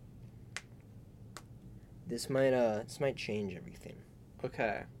says, this might change everything.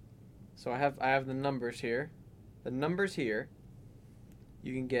 Okay, so I have the numbers here. The numbers here.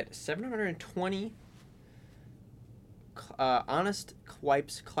 You can get 720 Honest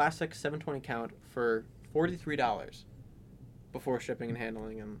Wipes Classic 720 count for $43 before shipping and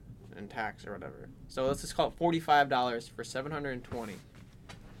handling and tax or whatever. So let's just call it $45 for 720.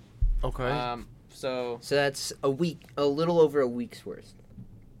 Okay. So that's a little over a week's worth.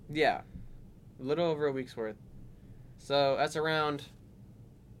 yeah, a little over a week's worth. So that's around.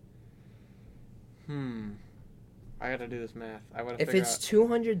 I gotta do this math. If it's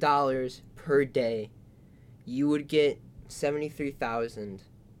 $200 per day, you would get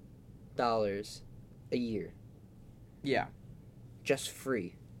 $73,000 a year. Yeah. Just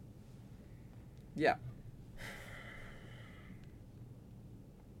free. Yeah.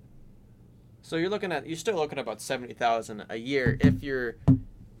 So you're still looking at about $70,000 a year if you're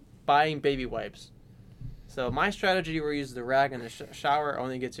buying baby wipes. So my strategy where you use the rag in the shower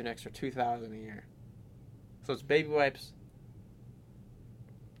only gets you an extra $2,000 a year. So it's baby wipes.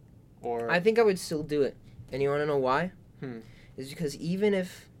 Or I think I would still do it. And you want to know why? Is because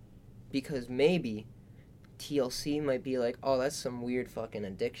maybe TLC might be like, oh, that's some weird fucking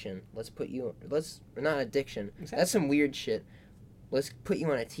addiction. Not addiction. Exactly. That's some weird shit. Let's put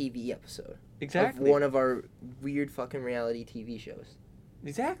you on a TV episode. Exactly. Of one of our weird fucking reality TV shows.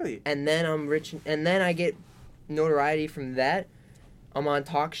 Exactly. And then I'm rich, and then I get notoriety from that. I'm on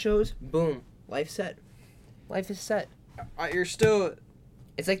talk shows. Boom. Life's set. Life is set. You're still...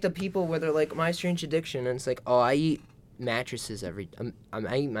 It's like the people where they're like, my strange addiction, and it's like, oh, I eat mattresses I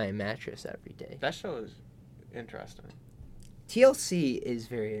eat my mattress every day. That show is interesting. TLC is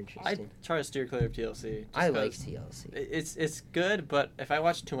very I interesting. try to steer clear of TLC. I like TLC. It's good, but if I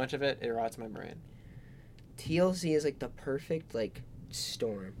watch too much of it, it rots my brain. TLC is like the perfect like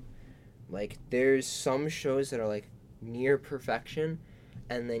storm. Like there's some shows that are like near perfection,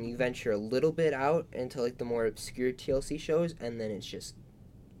 and then you venture a little bit out into like the more obscure TLC shows, and then it's just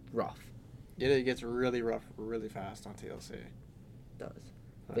rough. It gets really rough really fast on TLC. It does.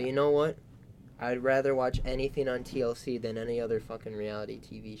 But you know what? I'd rather watch anything on TLC than any other fucking reality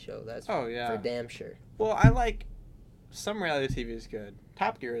TV show. That's Oh, yeah. for damn sure. Well, I like... Some reality TV is good.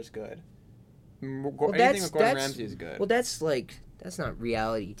 Top Gear is good. Anything with Gordon Ramsay is good. Well, that's not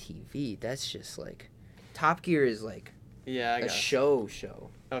reality TV. That's just like... Top Gear is like yeah, I a guess. show.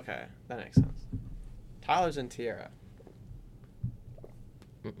 Okay, that makes sense. Tyler's and Tierra.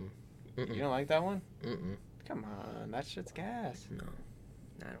 You don't like that one? Mm-mm. Come on, that shit's gas. No.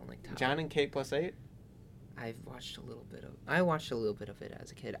 I don't like Top John and Kate +8? I watched a little bit of it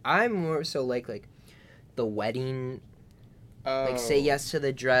as a kid. I'm more so like the wedding, like Say Yes to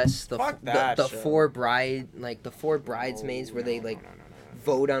the Dress, Fuck that the show. four bridesmaids where they like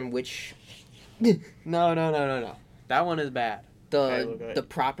vote on which No. That one is bad. the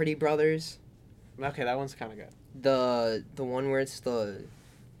Property Brothers, Okay, that one's kind of good. the one where it's the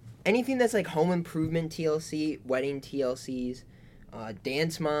anything that's like home improvement TLC, wedding TLCs,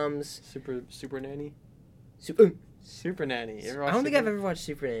 Dance Moms, Super Nanny. Super, Super Nanny. You ever I watched don't think Super I've ever watched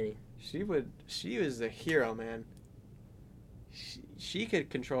Super Nanny. She was a hero, man. She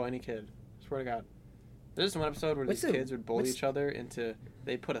could control any kid. Swear to God. There's one episode where these kids would bully each other into.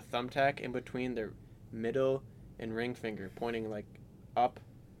 They put a thumbtack in between their middle and ring finger, pointing like up,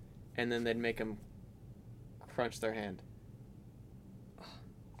 and then they'd make them crunch their hand.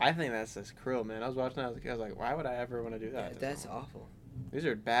 I think that's just cruel, man. I was watching that. I was like, why would I ever want to do that? Yeah, that's awful. These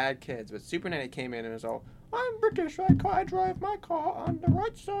are bad kids. But Super Nanny came in and was all, I'm British. I drive my car on the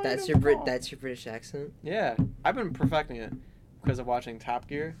right side. That's of your the car." That's your British accent. Yeah, I've been perfecting it because of watching Top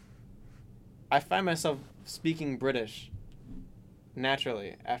Gear. I find myself speaking British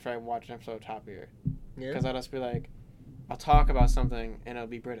naturally after I watch an episode of Top Gear. Yeah. Because I'll just be like, I'll talk about something and it'll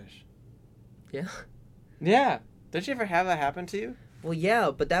be British. Yeah. Yeah. Did you ever have that happen to you? Well, yeah,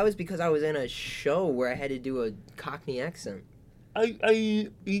 but that was because I was in a show where I had to do a Cockney accent.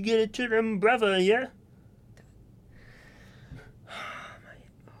 You get it to them, brother, yeah?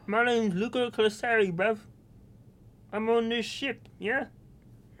 My name's Luca Colasari, bruv. I'm on this ship, yeah?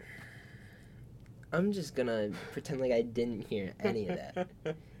 I'm just gonna pretend like I didn't hear any of that.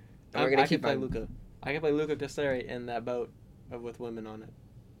 I gonna can keep play on- Luca. I can play Luca Tesseri in that boat with women on it.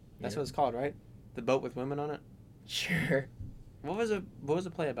 That's Yeah. what it's called, right? The boat with women on it. Sure. What was the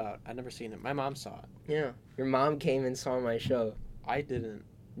play about? I'd never seen it. My mom saw it. Yeah. Your mom came and saw my show. I didn't.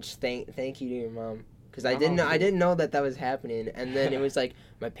 Just thank you to your mom. Because My I didn't know mom's I cool. didn't know that was happening, and then it was like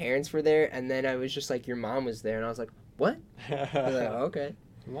my parents were there, and then I was just like your mom was there, and I was like, what? I was like, oh, okay.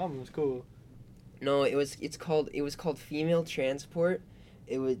 Mom was cool. No, it was called Female Transport.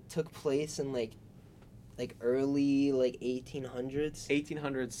 Took place in like early 1800s.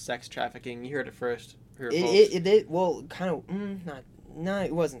 1800s sex trafficking. You heard it first. Here, It did well, kind of not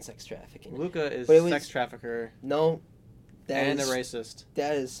it wasn't sex trafficking. Luca is But it was- sex trafficker No, and a racist.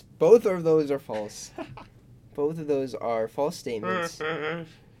 that is both of those are false. Both of those are false statements.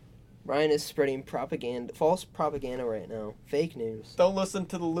 Ryan is spreading false propaganda right now. Fake news. Don't listen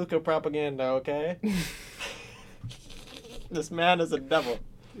to the Luca propaganda, okay? This man is a devil.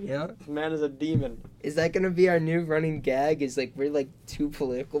 Yeah. This man is a demon. Is that gonna be our new running gag? Is like we're like two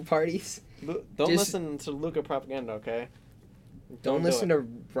political parties? Don't Just- listen to Luca propaganda, okay? Don't do listen it. to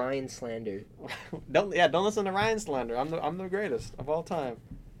Ryan slander. Don't listen to Ryan slander. I'm the greatest of all time.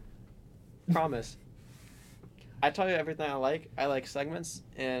 Promise. I tell you everything I like. I like segments,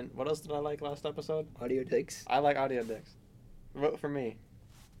 and what else did I like last episode? Audio dicks. I like audio dicks. Vote for me.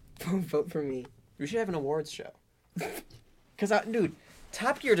 Vote for me. We should have an awards show. Cause dude,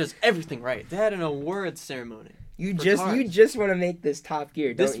 Top Gear does everything right. They had an awards ceremony. You For just cars. want to make this Top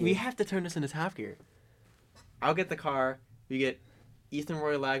Gear, don't you? We have to turn this into Top Gear. I'll get the car. We get Ethan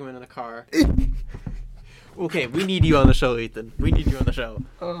Roy Lagman in the car. Okay, we need you on the show, Ethan. We need you on the show.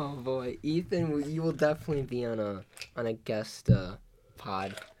 Oh boy, Ethan, you will definitely be on a guest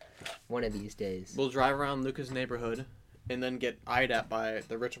pod one of these days. We'll drive around Luca's neighborhood and then get eyed at by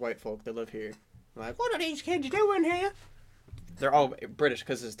the rich white folk that live here. We're like, what are these kids doing here? They're all British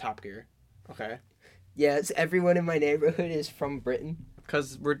because it's Top Gear. Okay? Yes, everyone in my neighborhood is from Britain.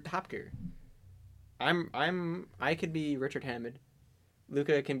 Because we're Top Gear. I could be Richard Hammond.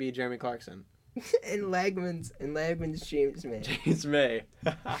 Luca can be Jeremy Clarkson. and Lagman's James May. James May.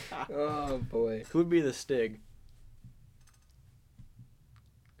 Oh boy. Who would be the Stig?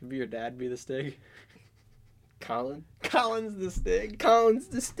 Could be your dad be the Stig? Colin. Colin's the Stig. Colin's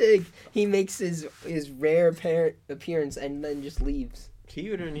the Stig. He makes his rare appearance and then just leaves. He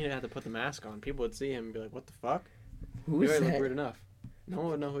wouldn't even have to put the mask on. People would see him and be like, what the fuck? Who's He already look that? weird enough. No one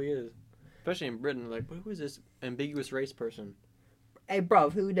would know who he is. Especially in Britain. Like, who is this ambiguous race person? Hey bro,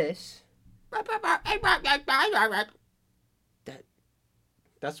 who this?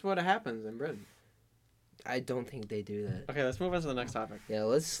 That's what happens in Britain. I don't think they do that. Okay, let's move on to the next topic. Yeah,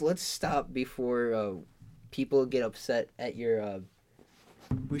 let's stop before people get upset at your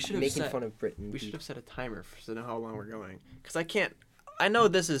We should have making set, fun of Britain. We should have set a timer to know how long we're going. Because I can't... I know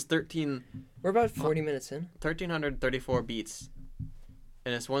this is We're about 40 minutes in. 1,334 beats.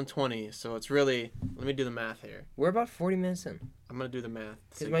 And it's 120, so it's really... Let me do the math here. We're about 40 minutes in. I'm going to do the math.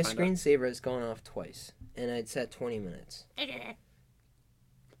 Because my screensaver has gone off twice. And I'd set 20 minutes.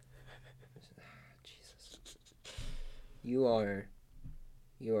 Jesus. You are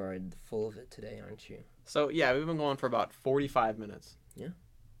full of it today, aren't you? So, yeah, we've been going for about 45 minutes. Yeah.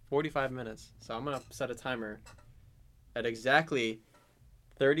 45 minutes. So I'm going to set a timer at exactly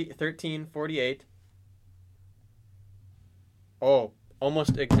 13:48. Oh,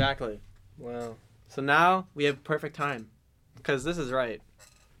 almost exactly. Wow. So now we have perfect time because this is right.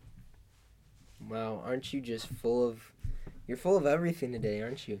 Wow, aren't you just you're full of everything today,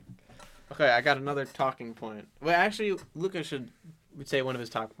 aren't you? Okay, I got another talking point. Well, actually, Lucas would say one of his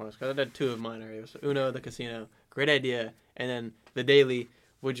talking points because I did two of mine already. So Uno, the casino, great idea, and then the daily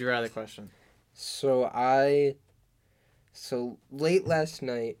would you rather question. So late last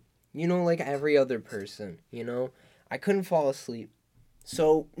night, like every other person, I couldn't fall asleep.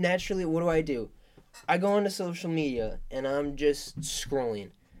 So naturally, what do? I go onto social media and I'm just scrolling.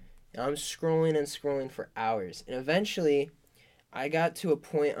 And I'm scrolling and scrolling for hours. And eventually, I got to a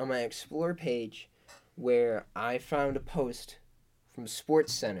point on my Explore page where I found a post from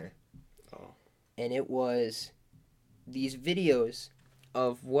Sports Center. Oh. And it was these videos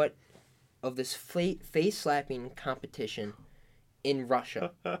of this face slapping competition in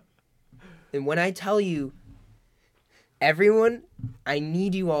Russia. And when I tell you, everyone, I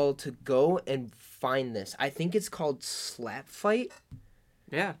need you all to go and find this. I think it's called Slap Fight.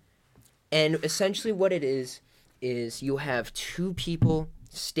 Yeah. And essentially what it is you have two people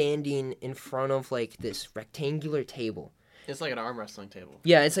standing in front of like this rectangular table. It's like an arm wrestling table.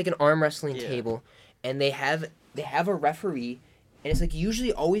 Yeah, it's like an arm wrestling Yeah. table. And they have a referee, and it's like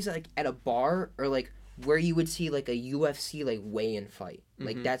usually always like at a bar or like where you would see like a UFC like weigh-in fight.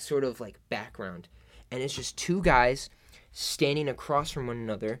 Like that sort of like background. And it's just two guys standing across from one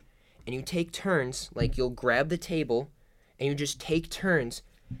another, and you take turns, like you'll grab the table and you just take turns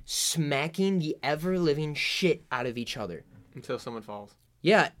smacking the ever-living shit out of each other. Until someone falls.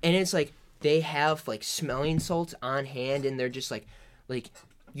 Yeah, and it's like they have like smelling salts on hand, and they're just like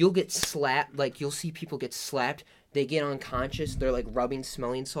you'll get slapped, like you'll see people get slapped, they get unconscious, they're like rubbing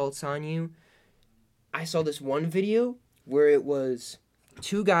smelling salts on you. I saw this one video where it was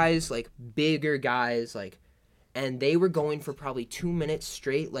two guys, like bigger guys, like, and they were going for probably 2 minutes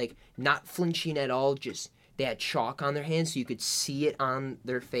straight, like not flinching at all, just they had chalk on their hands so you could see it on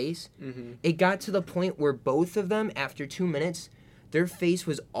their face. Mm-hmm. It got to the point where both of them, after 2 minutes, their face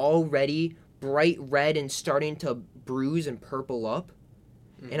was already bright red and starting to bruise and purple up.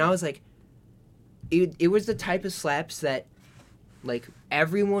 Mm-hmm. And I was like, it was the type of slaps that, like,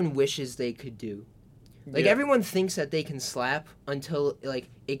 everyone wishes they could do. Like, Yeah. everyone thinks that they can slap until, like,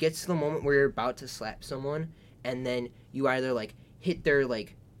 it gets to the moment where you're about to slap someone, and then you either, like, hit their,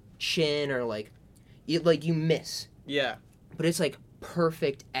 like, chin or, like, you miss. Yeah. But it's, like,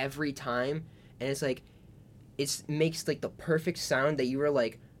 perfect every time, and it's, like, it makes, like, the perfect sound that you were,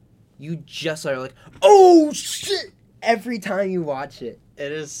 like, you just are, like, oh, shit, every time you watch it.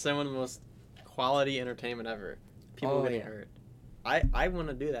 It is some of the most quality entertainment ever. People getting hurt. I want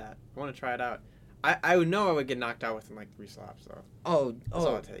to do that. I want to try it out. I would know I would get knocked out within like 3 slaps though. That's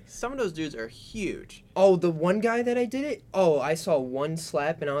all it takes. Some of those dudes are huge. Oh, the one guy that I did it? Oh, I saw one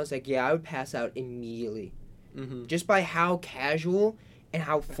slap and I was like, yeah, I would pass out immediately. Mm-hmm. Just by how casual and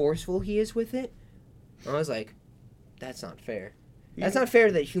how forceful he is with it. I was like, that's not fair. That's not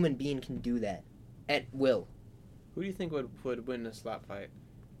fair that a human being can do that at will. Who do you think would win a slap fight?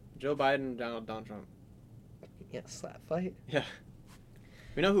 Joe Biden, Donald Trump. Yeah, slap fight. Yeah.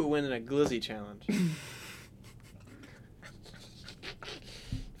 We know who would win in a glizzy challenge.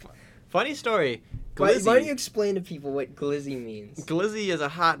 Funny story. Why Glizzy. don't you explain to people what glizzy means? Glizzy is a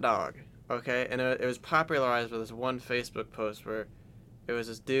hot dog, okay? And it was popularized with this one Facebook post where it was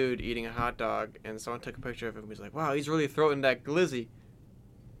this dude eating a hot dog, and someone took a picture of him. He was like, wow, he's really throwing that glizzy.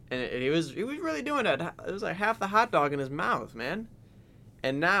 And he was really doing that. It was like half the hot dog in his mouth, man.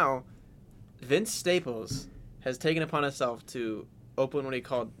 And now, Vince Staples has taken upon himself to open what he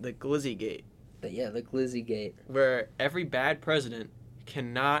called the Glizzy Gate. The glizzy gate. Where every bad president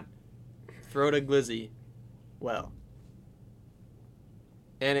cannot throw the glizzy well.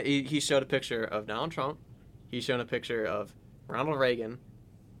 And he showed a picture of Donald Trump. He's shown a picture of Ronald Reagan.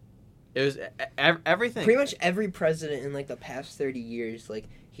 It was everything. Pretty much every president in like the past 30 years, like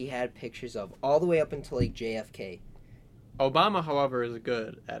he had pictures of, all the way up until like JFK. Obama, however, is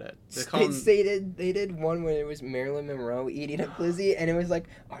good at it. They did one where it was Marilyn Monroe eating a glizzy, and it was like,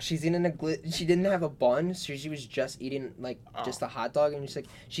 oh, she's eating a glizzy. She didn't have a bun, so she was just eating like just a hot dog, and she's like,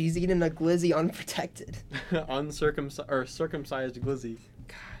 she's eating a glizzy unprotected. Circumcised glizzy.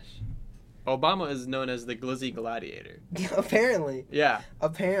 Gosh. Obama is known as the glizzy gladiator. Apparently. Yeah.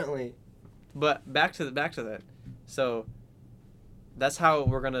 Apparently. But back to that. So That's how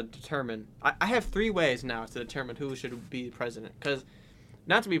we're gonna determine. I have 3 ways now to determine who should be president. Because,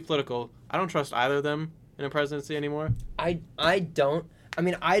 not to be political, I don't trust either of them in a presidency anymore. I don't. I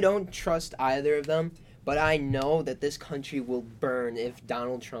mean, I don't trust either of them, but I know that this country will burn if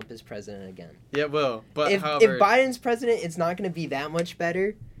Donald Trump is president again. Yeah, it will. But If however, Biden's president, it's not going to be that much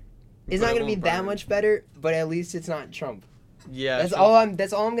better. It's But not it going to be won't that burn. much better, but at least it's not Trump. yeah, That's sure. all I'm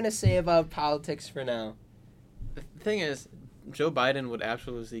going to say about politics for now. The thing is, Joe Biden would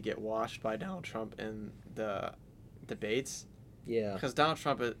absolutely get washed by Donald Trump in the debates. Yeah. Because Donald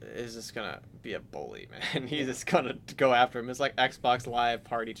Trump is just gonna be a bully, man. He's just gonna go after him. It's like Xbox Live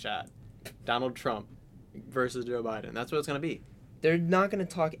party chat. Donald Trump versus Joe Biden. That's what it's gonna be. They're not going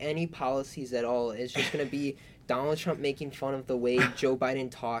to talk any policies at all. It's just going to be Donald Trump making fun of the way Joe Biden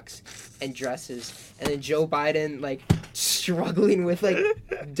talks and dresses, and then Joe Biden like struggling with like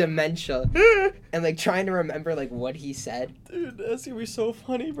dementia and like trying to remember like what he said. Dude, that's gonna be so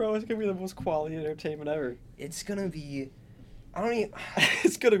funny, bro. It's gonna be the most quality entertainment ever. It's going to be I don't even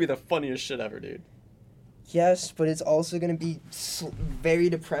It's gonna be the funniest shit ever, dude. Yes, but it's also going to be very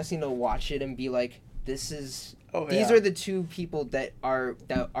depressing to watch it and be like this is these are the two people that are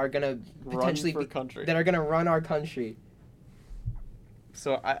going to potentially run for be, country. that are going to run our country.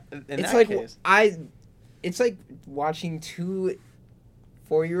 So in It's that like case, it's like watching 2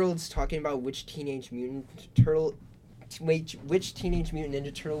 4-year-olds talking about which Teenage Mutant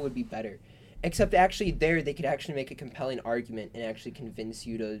Ninja Turtle would be better. Except actually they could actually make a compelling argument and actually convince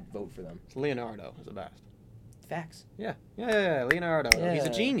you to vote for them. Leonardo is the best. Facts. Yeah, Leonardo. He's a Yeah.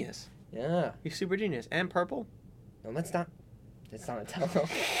 genius. Yeah. He's super genius. And purple. No, that's not a tell.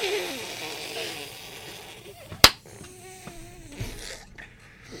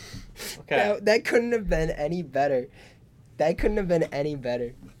 Okay. That couldn't have been any better. That couldn't have been any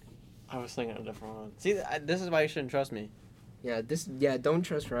better. I was thinking of a different one. See, this is why you shouldn't trust me. Don't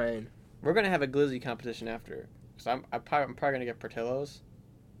trust Ryan. We're gonna have a glizzy competition after. So I'm probably gonna get Portillo's.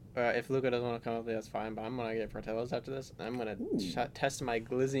 If Luca doesn't want to come up there, that's fine. But I'm gonna get Portillo's after this. And I'm gonna test my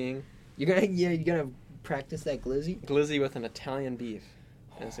glizzying. You're gonna practice that glizzy? Glizzy with an Italian beef.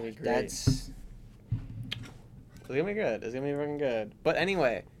 And it's gonna be great. It's gonna be good. It's gonna be fucking good. But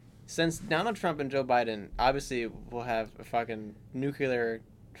anyway, since Donald Trump and Joe Biden obviously will have a fucking nuclear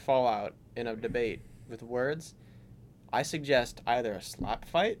fallout in a debate with words, I suggest either a slap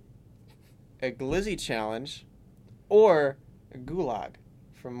fight, a glizzy challenge, or a gulag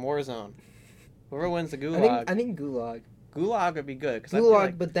from Warzone. Whoever wins the gulag, I think gulag. Gulag would be good. Cause I Gulag, feel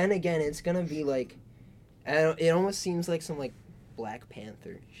like, but then again, it's gonna be like, it almost seems like some like Black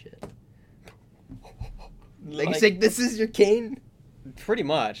Panther shit. Like, it's like this is your cane. pretty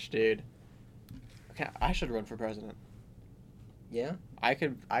much, dude. Okay, I should run for president. Yeah. I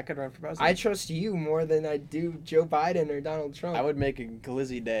could run for president. I trust you more than I do Joe Biden or Donald Trump. I would make a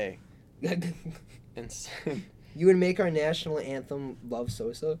glizzy day. And You would make our national anthem "Love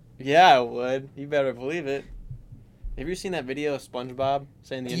Sosa." yeah, I would. You better believe it. Have you seen that video of SpongeBob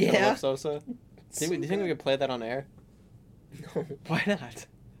saying the intro Yeah. of Sosa? Do you think we could play that on air? No. Why not?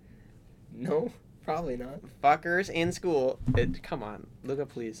 No, probably not. Fuckers in school. Come on, look up,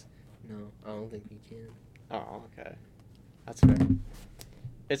 please. No, I don't think we can. Oh, okay. That's fair.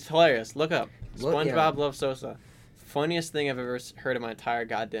 It's hilarious. Look up. Look, yeah. SpongeBob loves Sosa. Funniest thing I've ever heard in my entire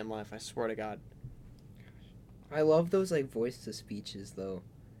goddamn life. I swear to God. I love those like voice to speeches though,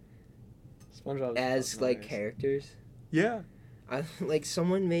 SpongeBob as like characters. Yeah. I like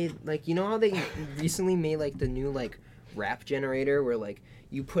someone made like you know how they recently made like the new like rap generator where like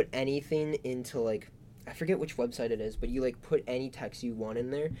you put anything into like I forget which website it is, but you like put any text you want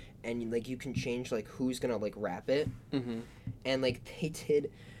in there and like you can change like who's gonna like rap it. Mm-hmm. And like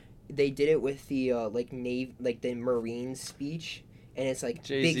they did it with the like the Marine speech, and it's like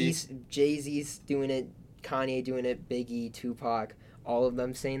Jay-Z's doing it, Kanye doing it, Biggie, Tupac, all of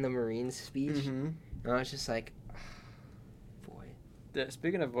them saying the Marine speech. Mm-hmm. And I was just like, boy.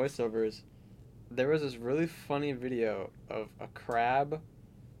 Speaking of voiceovers, there was this really funny video of a crab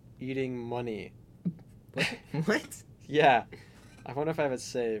eating money. What? Yeah, I wonder if I have it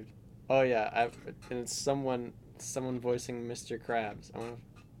saved. Oh yeah, and it's someone voicing Mr. Krabs. I wonder if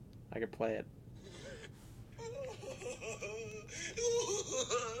I could play it.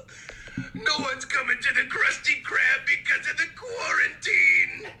 No one's coming to the Krusty Krab because of the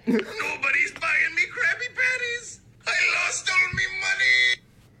quarantine. Nobody's buying me Krabby Patties. I lost all me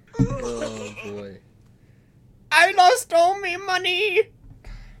money. Oh boy. I lost all my money.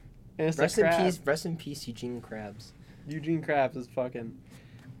 And it's Rest a in crab. peace. Rest in peace, Eugene Krabs. Eugene Krabs is fucking.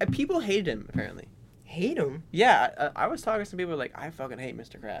 And people hated him apparently. Hate him? Yeah, I was talking to some people like I fucking hate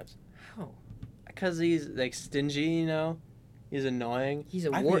Mr. Krabs How? because he's like stingy, you know. He's annoying. He's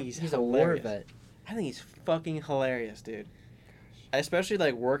a I war. think He's a war hilarious. vet. I think he's fucking hilarious, dude. Especially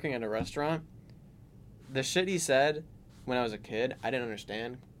like working at a restaurant. The shit he said when I was a kid, I didn't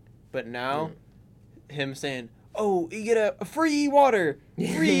understand. But now, him saying, "Oh, you get a free water,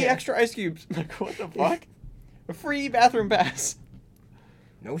 free extra ice cubes." I'm like, what the fuck? A free bathroom pass.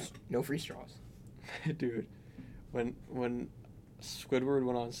 No free straws. Dude, when Squidward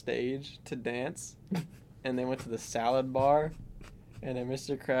went on stage to dance, and they went to the salad bar, and then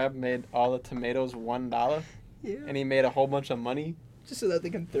Mr. Krab made all the tomatoes $1, Yeah. and he made a whole bunch of money. Just so that they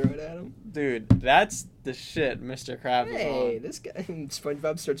can throw it at him. Dude, that's the shit Mr. Krabs was Hey, on. this guy.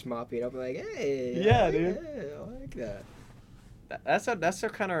 SpongeBob starts mopping up. Like, hey. Yeah, I dude. I like that. That's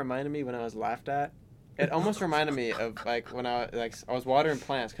what kind of reminded me when I was laughed at. It almost reminded me of like when I was watering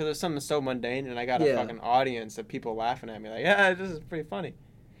plants because it was something so mundane, and I got a Yeah. fucking audience of people laughing at me like, yeah, this is pretty funny. It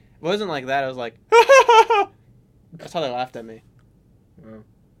wasn't like that. It was like, that's how they laughed at me. Wow.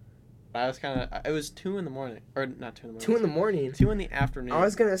 I was kind of. It was 2 in the morning, or not 2 in the morning. 2 in the morning. 2 in the afternoon. I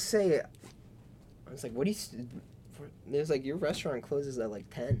was gonna say. I was like, what do you? It was like your restaurant closes at like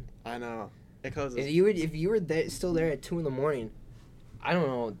 10. I know. It closes. If you were still there at 2 in the morning, I don't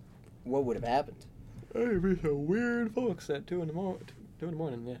know what would have happened. Hey, be some weird folks at 2 in the morning. 2 in the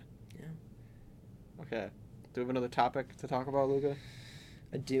morning, yeah. Yeah. Okay. Do we have another topic to talk about, Luca?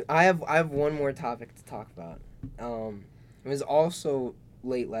 I do. I have one more topic to talk about. It was also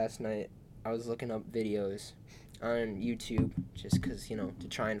late last night. I was looking up videos on YouTube just because, to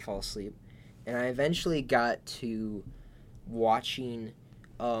try and fall asleep. And I eventually got to watching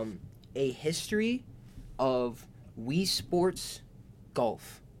a history of Wii Sports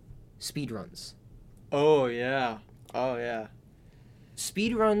golf speedruns. Oh, yeah. Oh, yeah.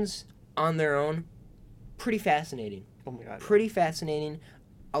 Speedruns on their own, pretty fascinating. Oh, my God. Pretty fascinating.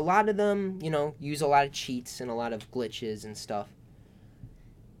 A lot of them, use a lot of cheats and a lot of glitches and stuff.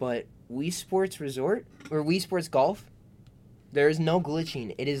 But Wii Sports Resort, or Wii Sports Golf, there is no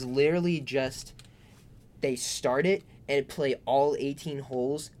glitching. It is literally just, they start it and play all 18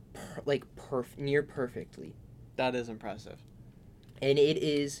 holes, near perfectly. That is impressive. And it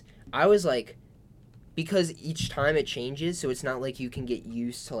is, I was like, because each time it changes, so it's not like you can get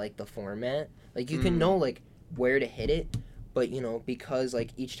used to, the format. Like, you can know, where to hit it, but, because,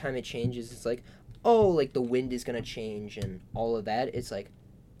 each time it changes, it's like, oh, the wind is going to change and all of that. It's like,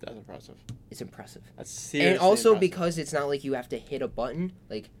 That's impressive. it's impressive. That's seriously And also impressive. because it's not like you have to hit a button,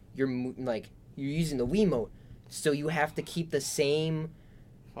 you're using the Wiimote, so you have to keep the same.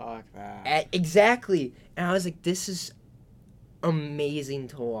 Fuck that. Exactly. And I was like, this is amazing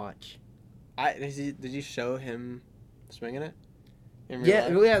to watch. Did you show him swinging it? In real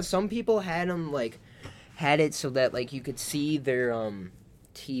life? Yeah. Some people had them had it so that you could see their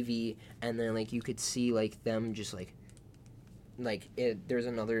TV, and then you could see them just there's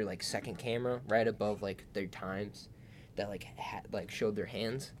another second camera right above their times that showed their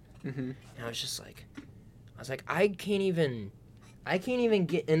hands. Mm-hmm. And I was like, I can't even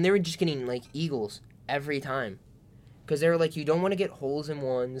get, and they were just getting eagles every time, because they were like, you don't want to get holes in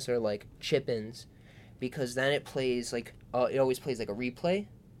ones or chip-ins, because then it plays it always plays a replay,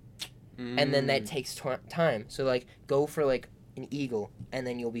 and then that takes time. So go for an eagle, and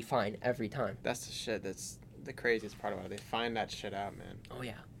then you'll be fine every time. That's the shit. That's the craziest part about it. They find that shit out, man. Oh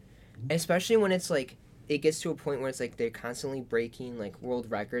yeah, especially when it's it gets to a point where it's they're constantly breaking world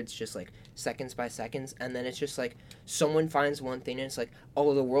records, just seconds by seconds, and then it's just someone finds one thing and it's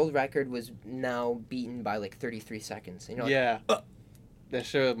oh, the world record was now beaten by 33 seconds. And you're Yeah. They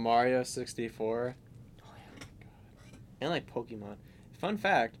showed Mario 64. Oh yeah. And Pokemon. Fun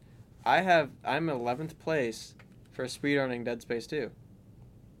fact, I'm 11th place for speedrunning Dead Space 2.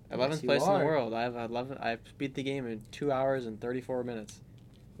 11th you place in the are. world. I beat the game in 2 hours and 34 minutes.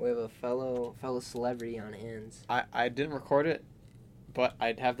 We have a fellow celebrity on hands. I didn't record it, but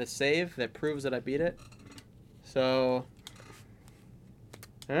I'd have the save that proves that I beat it. So,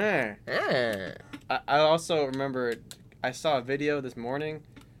 Ah. I also remember I saw a video this morning.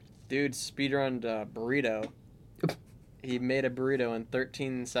 Dude speedrunned a burrito. He made a burrito in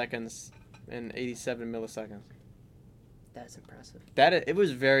 13 seconds and 87 milliseconds. That's impressive. It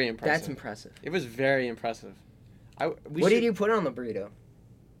was very impressive. That's impressive. It was very impressive. What did you put on the burrito?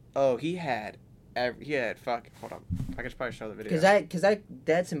 Oh, he had hold on. I could probably show the video. Because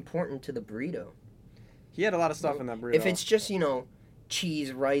that's important to the burrito. He had a lot of stuff in that burrito. If it's just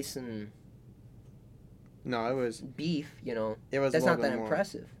cheese, rice, and no, it was beef, it was that's a little not bit that more.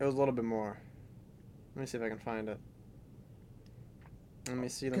 impressive. It was a little bit more. Let me see if I can find it. Let me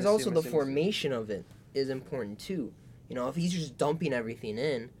see. Because also the formation of it is important too. If he's just dumping everything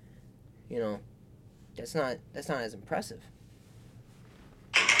in, that's not as impressive.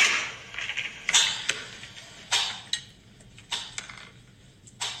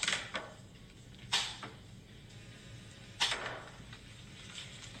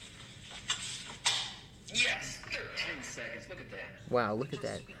 Wow, look at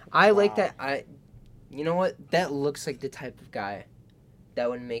that. I like Wow. that. You know what? That looks like the type of guy that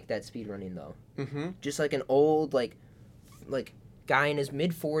would make that speed running though. Mm-hmm. Just like an old like guy in his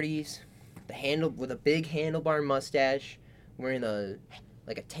mid 40s, with a big handlebar mustache, wearing a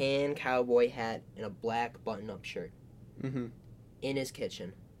tan cowboy hat and a black button-up shirt Mm-hmm. in his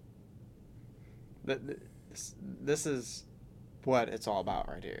kitchen. This is what it's all about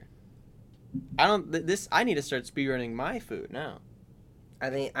right here. I need to start speedrunning my food now. I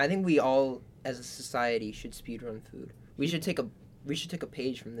think we all as a society should speedrun food. We should take a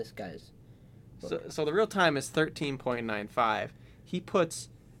page from this guy's. So the real time is 13.95. He puts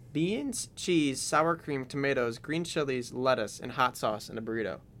beans, cheese, sour cream, tomatoes, green chilies, lettuce, and hot sauce in a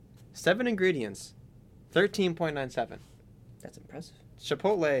burrito. 7 ingredients. 13.97. That's impressive.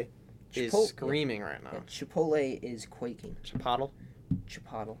 Chipotle is Chipotle- screaming right now. Yeah, Chipotle is quaking. Chipotle.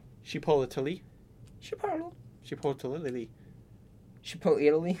 Chipotle. Chipotle. Chipotle. Chipotle. Chipotle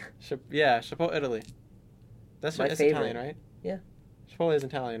Italy. Yeah, Chipotle Italy. That's My it's favorite. Italian, right? Yeah. Chipotle is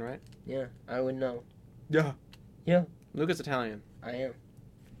Italian, right? Yeah, I would know. Yeah. Yeah. Luca's Italian. I am.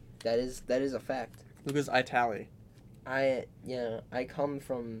 That is a fact. Luca's Itali. I come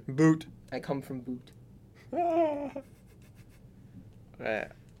from Boot. Boot. Right.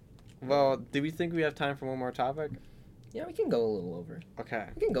 Well, do we think we have time for one more topic? Yeah, we can go a little over. Okay.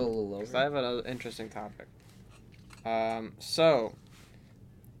 We can go a little So I over. have another interesting topic. So,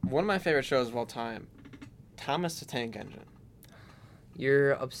 one of my favorite shows of all time, Thomas the Tank Engine.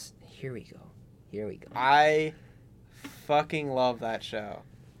 Here we go. I fucking love that show.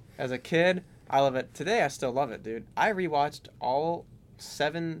 As a kid, I love it. Today, I still love it, dude. I rewatched all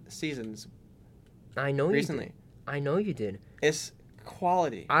 7 seasons I know recently. you did. I know you did. It's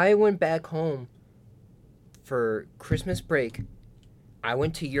quality. I went back home for Christmas break. I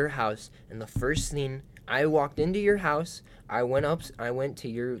went to your house, and the first thing I walked into your house, I went to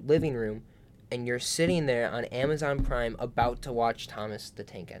your living room, and you're sitting there on Amazon Prime about to watch Thomas the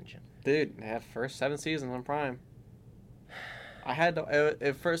Tank Engine. Dude, they have first 7 seasons on Prime. I had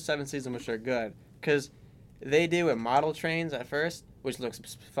the first 7 seasons, which are good, because they do with model trains at first, which looks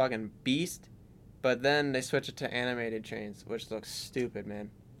fucking beast, but then they switch it to animated trains, which looks stupid, man.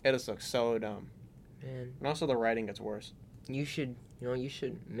 It just looks so dumb, Man, and also the writing gets worse. you should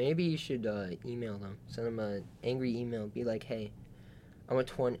maybe you should email them, send them an angry email, be like, hey, I'm a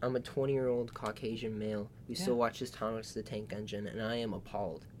 20-year-old Caucasian male who still watches Thomas the Tank Engine, and I am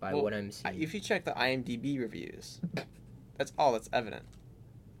appalled by Well, what I'm seeing. If you check the IMDb reviews, that's all that's evident.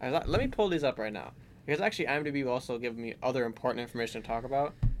 Let me pull these up right now, because actually IMDb will also give me other important information to talk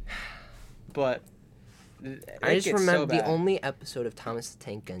about, but I just remember so the bad. only episode of Thomas the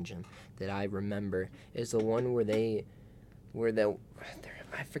Tank Engine that I remember is the one where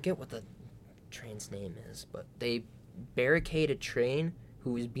I forget what the train's name is, but they barricade a train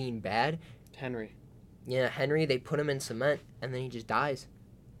who was being bad. Henry. Yeah, Henry, they put him in cement and then he just dies.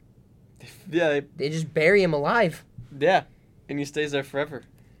 Yeah, They just bury him alive. yeah, and he stays there forever.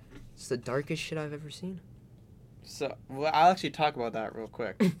 It's the darkest shit I've ever seen. So, well, I'll actually talk about that real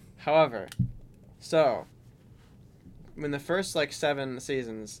quick. However, so in the first 7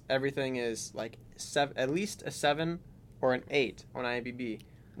 seasons, everything is at least a 7 or an 8 on IMDb.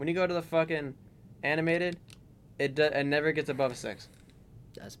 When you go to the fucking animated, it never gets above a 6.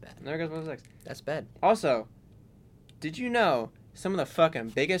 That's bad. Never gets above a 6. That's bad. Also, did you know some of the fucking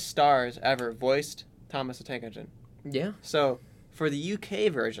biggest stars ever voiced Thomas the Tank Engine? Yeah. So, for the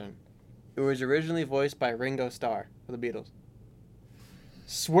UK version, it was originally voiced by Ringo Starr of the Beatles.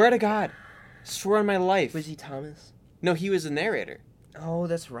 Swear to God. Swear on my life. Was he Thomas? No, he was the narrator. Oh,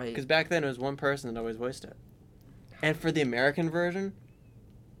 that's right. Because back then, it was one person that always voiced it. And for the American version,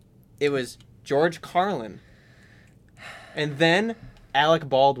 it was George Carlin. And then Alec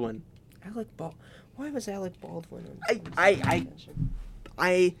Baldwin. Why was Alec Baldwin on I- Thomas I- the Tank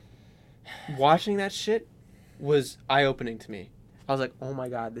Engine? Watching that shit was eye-opening to me. I was like, oh my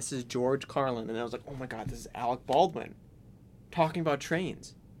God, this is George Carlin. And I was like, oh my God, this is Alec Baldwin. Talking about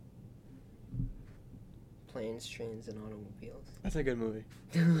trains. Planes, Trains, and Automobiles. That's a good movie.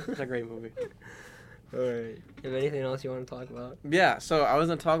 That's a great movie. Alright. Have anything else you want to talk about? Yeah, so I was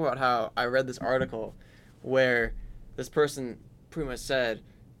going to talk about how I read this article where this person pretty much said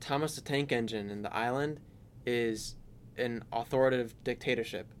Thomas the Tank Engine in the island is an authoritative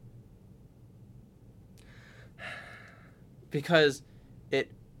dictatorship. Because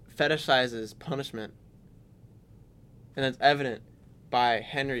it fetishizes punishment. And that's evident by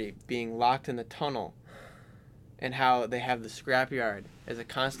Henry being locked in the tunnel and how they have the scrapyard as a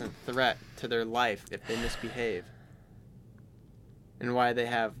constant threat to their life if they misbehave. And why they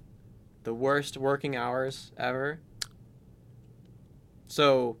have the worst working hours ever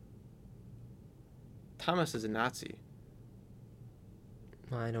So, Thomas is a Nazi.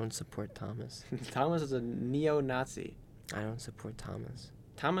 I don't support Thomas. Thomas is a neo-Nazi. I don't support Thomas.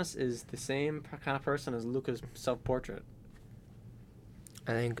 Thomas is the same kind of person as Luca's self-portrait.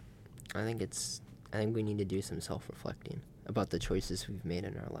 I think we need to do some self-reflecting about the choices we've made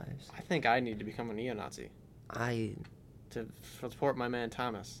in our lives. I think I need to become a neo-Nazi to support my man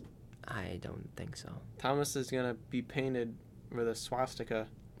Thomas. I don't think so. Thomas is going to be painted with a swastika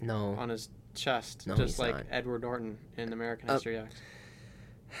No. on his chest, No, just he's like not. Edward Norton in American History X.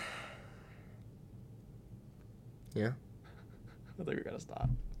 Yeah. I think we gotta stop.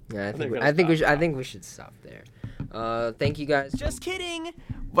 Yeah, I think we I gotta think we should stop there. Thank you guys. Just kidding.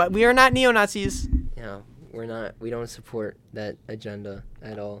 But we are not neo-Nazis. We're not. We don't support that agenda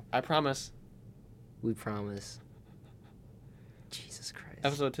at all. I promise. We promise. Jesus Christ.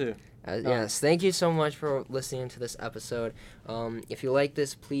 Episode 2. Yes, thank you so much for listening to this episode. If you like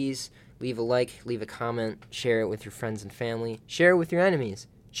this, please leave a like, leave a comment, share it with your friends and family, share it with your enemies,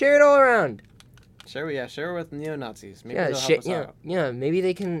 share it all around. Share it with neo-Nazis. Maybe Yeah, they'll help us yeah, out. yeah. Maybe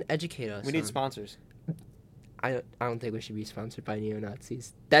they can educate us. We need on- sponsors. I don't think we should be sponsored by neo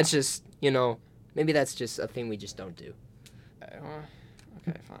Nazis. That's just maybe that's just a thing we just don't do.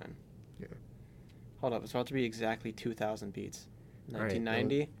 Okay, fine. Yeah. Hold up, it's about to be exactly 2,000 beats. All right,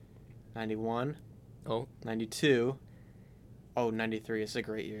 1990, 91, Oh. 92, 93. It's a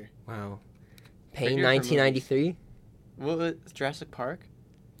great year. Wow. Great Paying year for 1993. Well, Jurassic Park.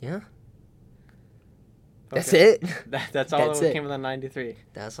 Yeah. Okay. That's it. That's all That's that it. came with on 93.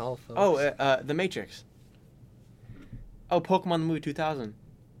 That's all, folks. Oh, The Matrix. Oh, Pokemon the movie 2000.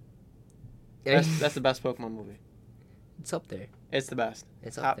 That's the best Pokemon movie. It's up there. It's the best.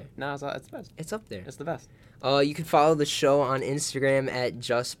 It's up there. No, it's the best. It's up there. It's the best. You can follow the show on Instagram at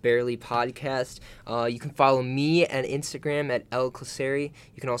Just Barely Podcast. You can follow me at Instagram at El Claseri.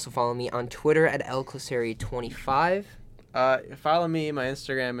 You can also follow me on Twitter at El Claseri25. Follow me, my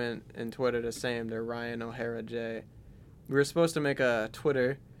Instagram and Twitter the same. They're Ryan O'Hara J. We were supposed to make a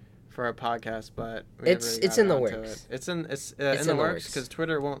Twitter for our podcast, but we never It's got in the around to works. It's in in the the works works. because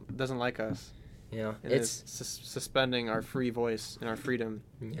Twitter doesn't like us. Yeah, And it's suspending our free voice and our freedom.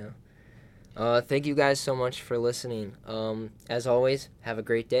 yeah. Thank you guys so much for listening. As always, have a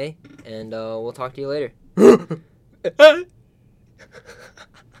great day, and we'll talk to you later.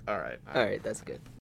 All right. All right, that's good.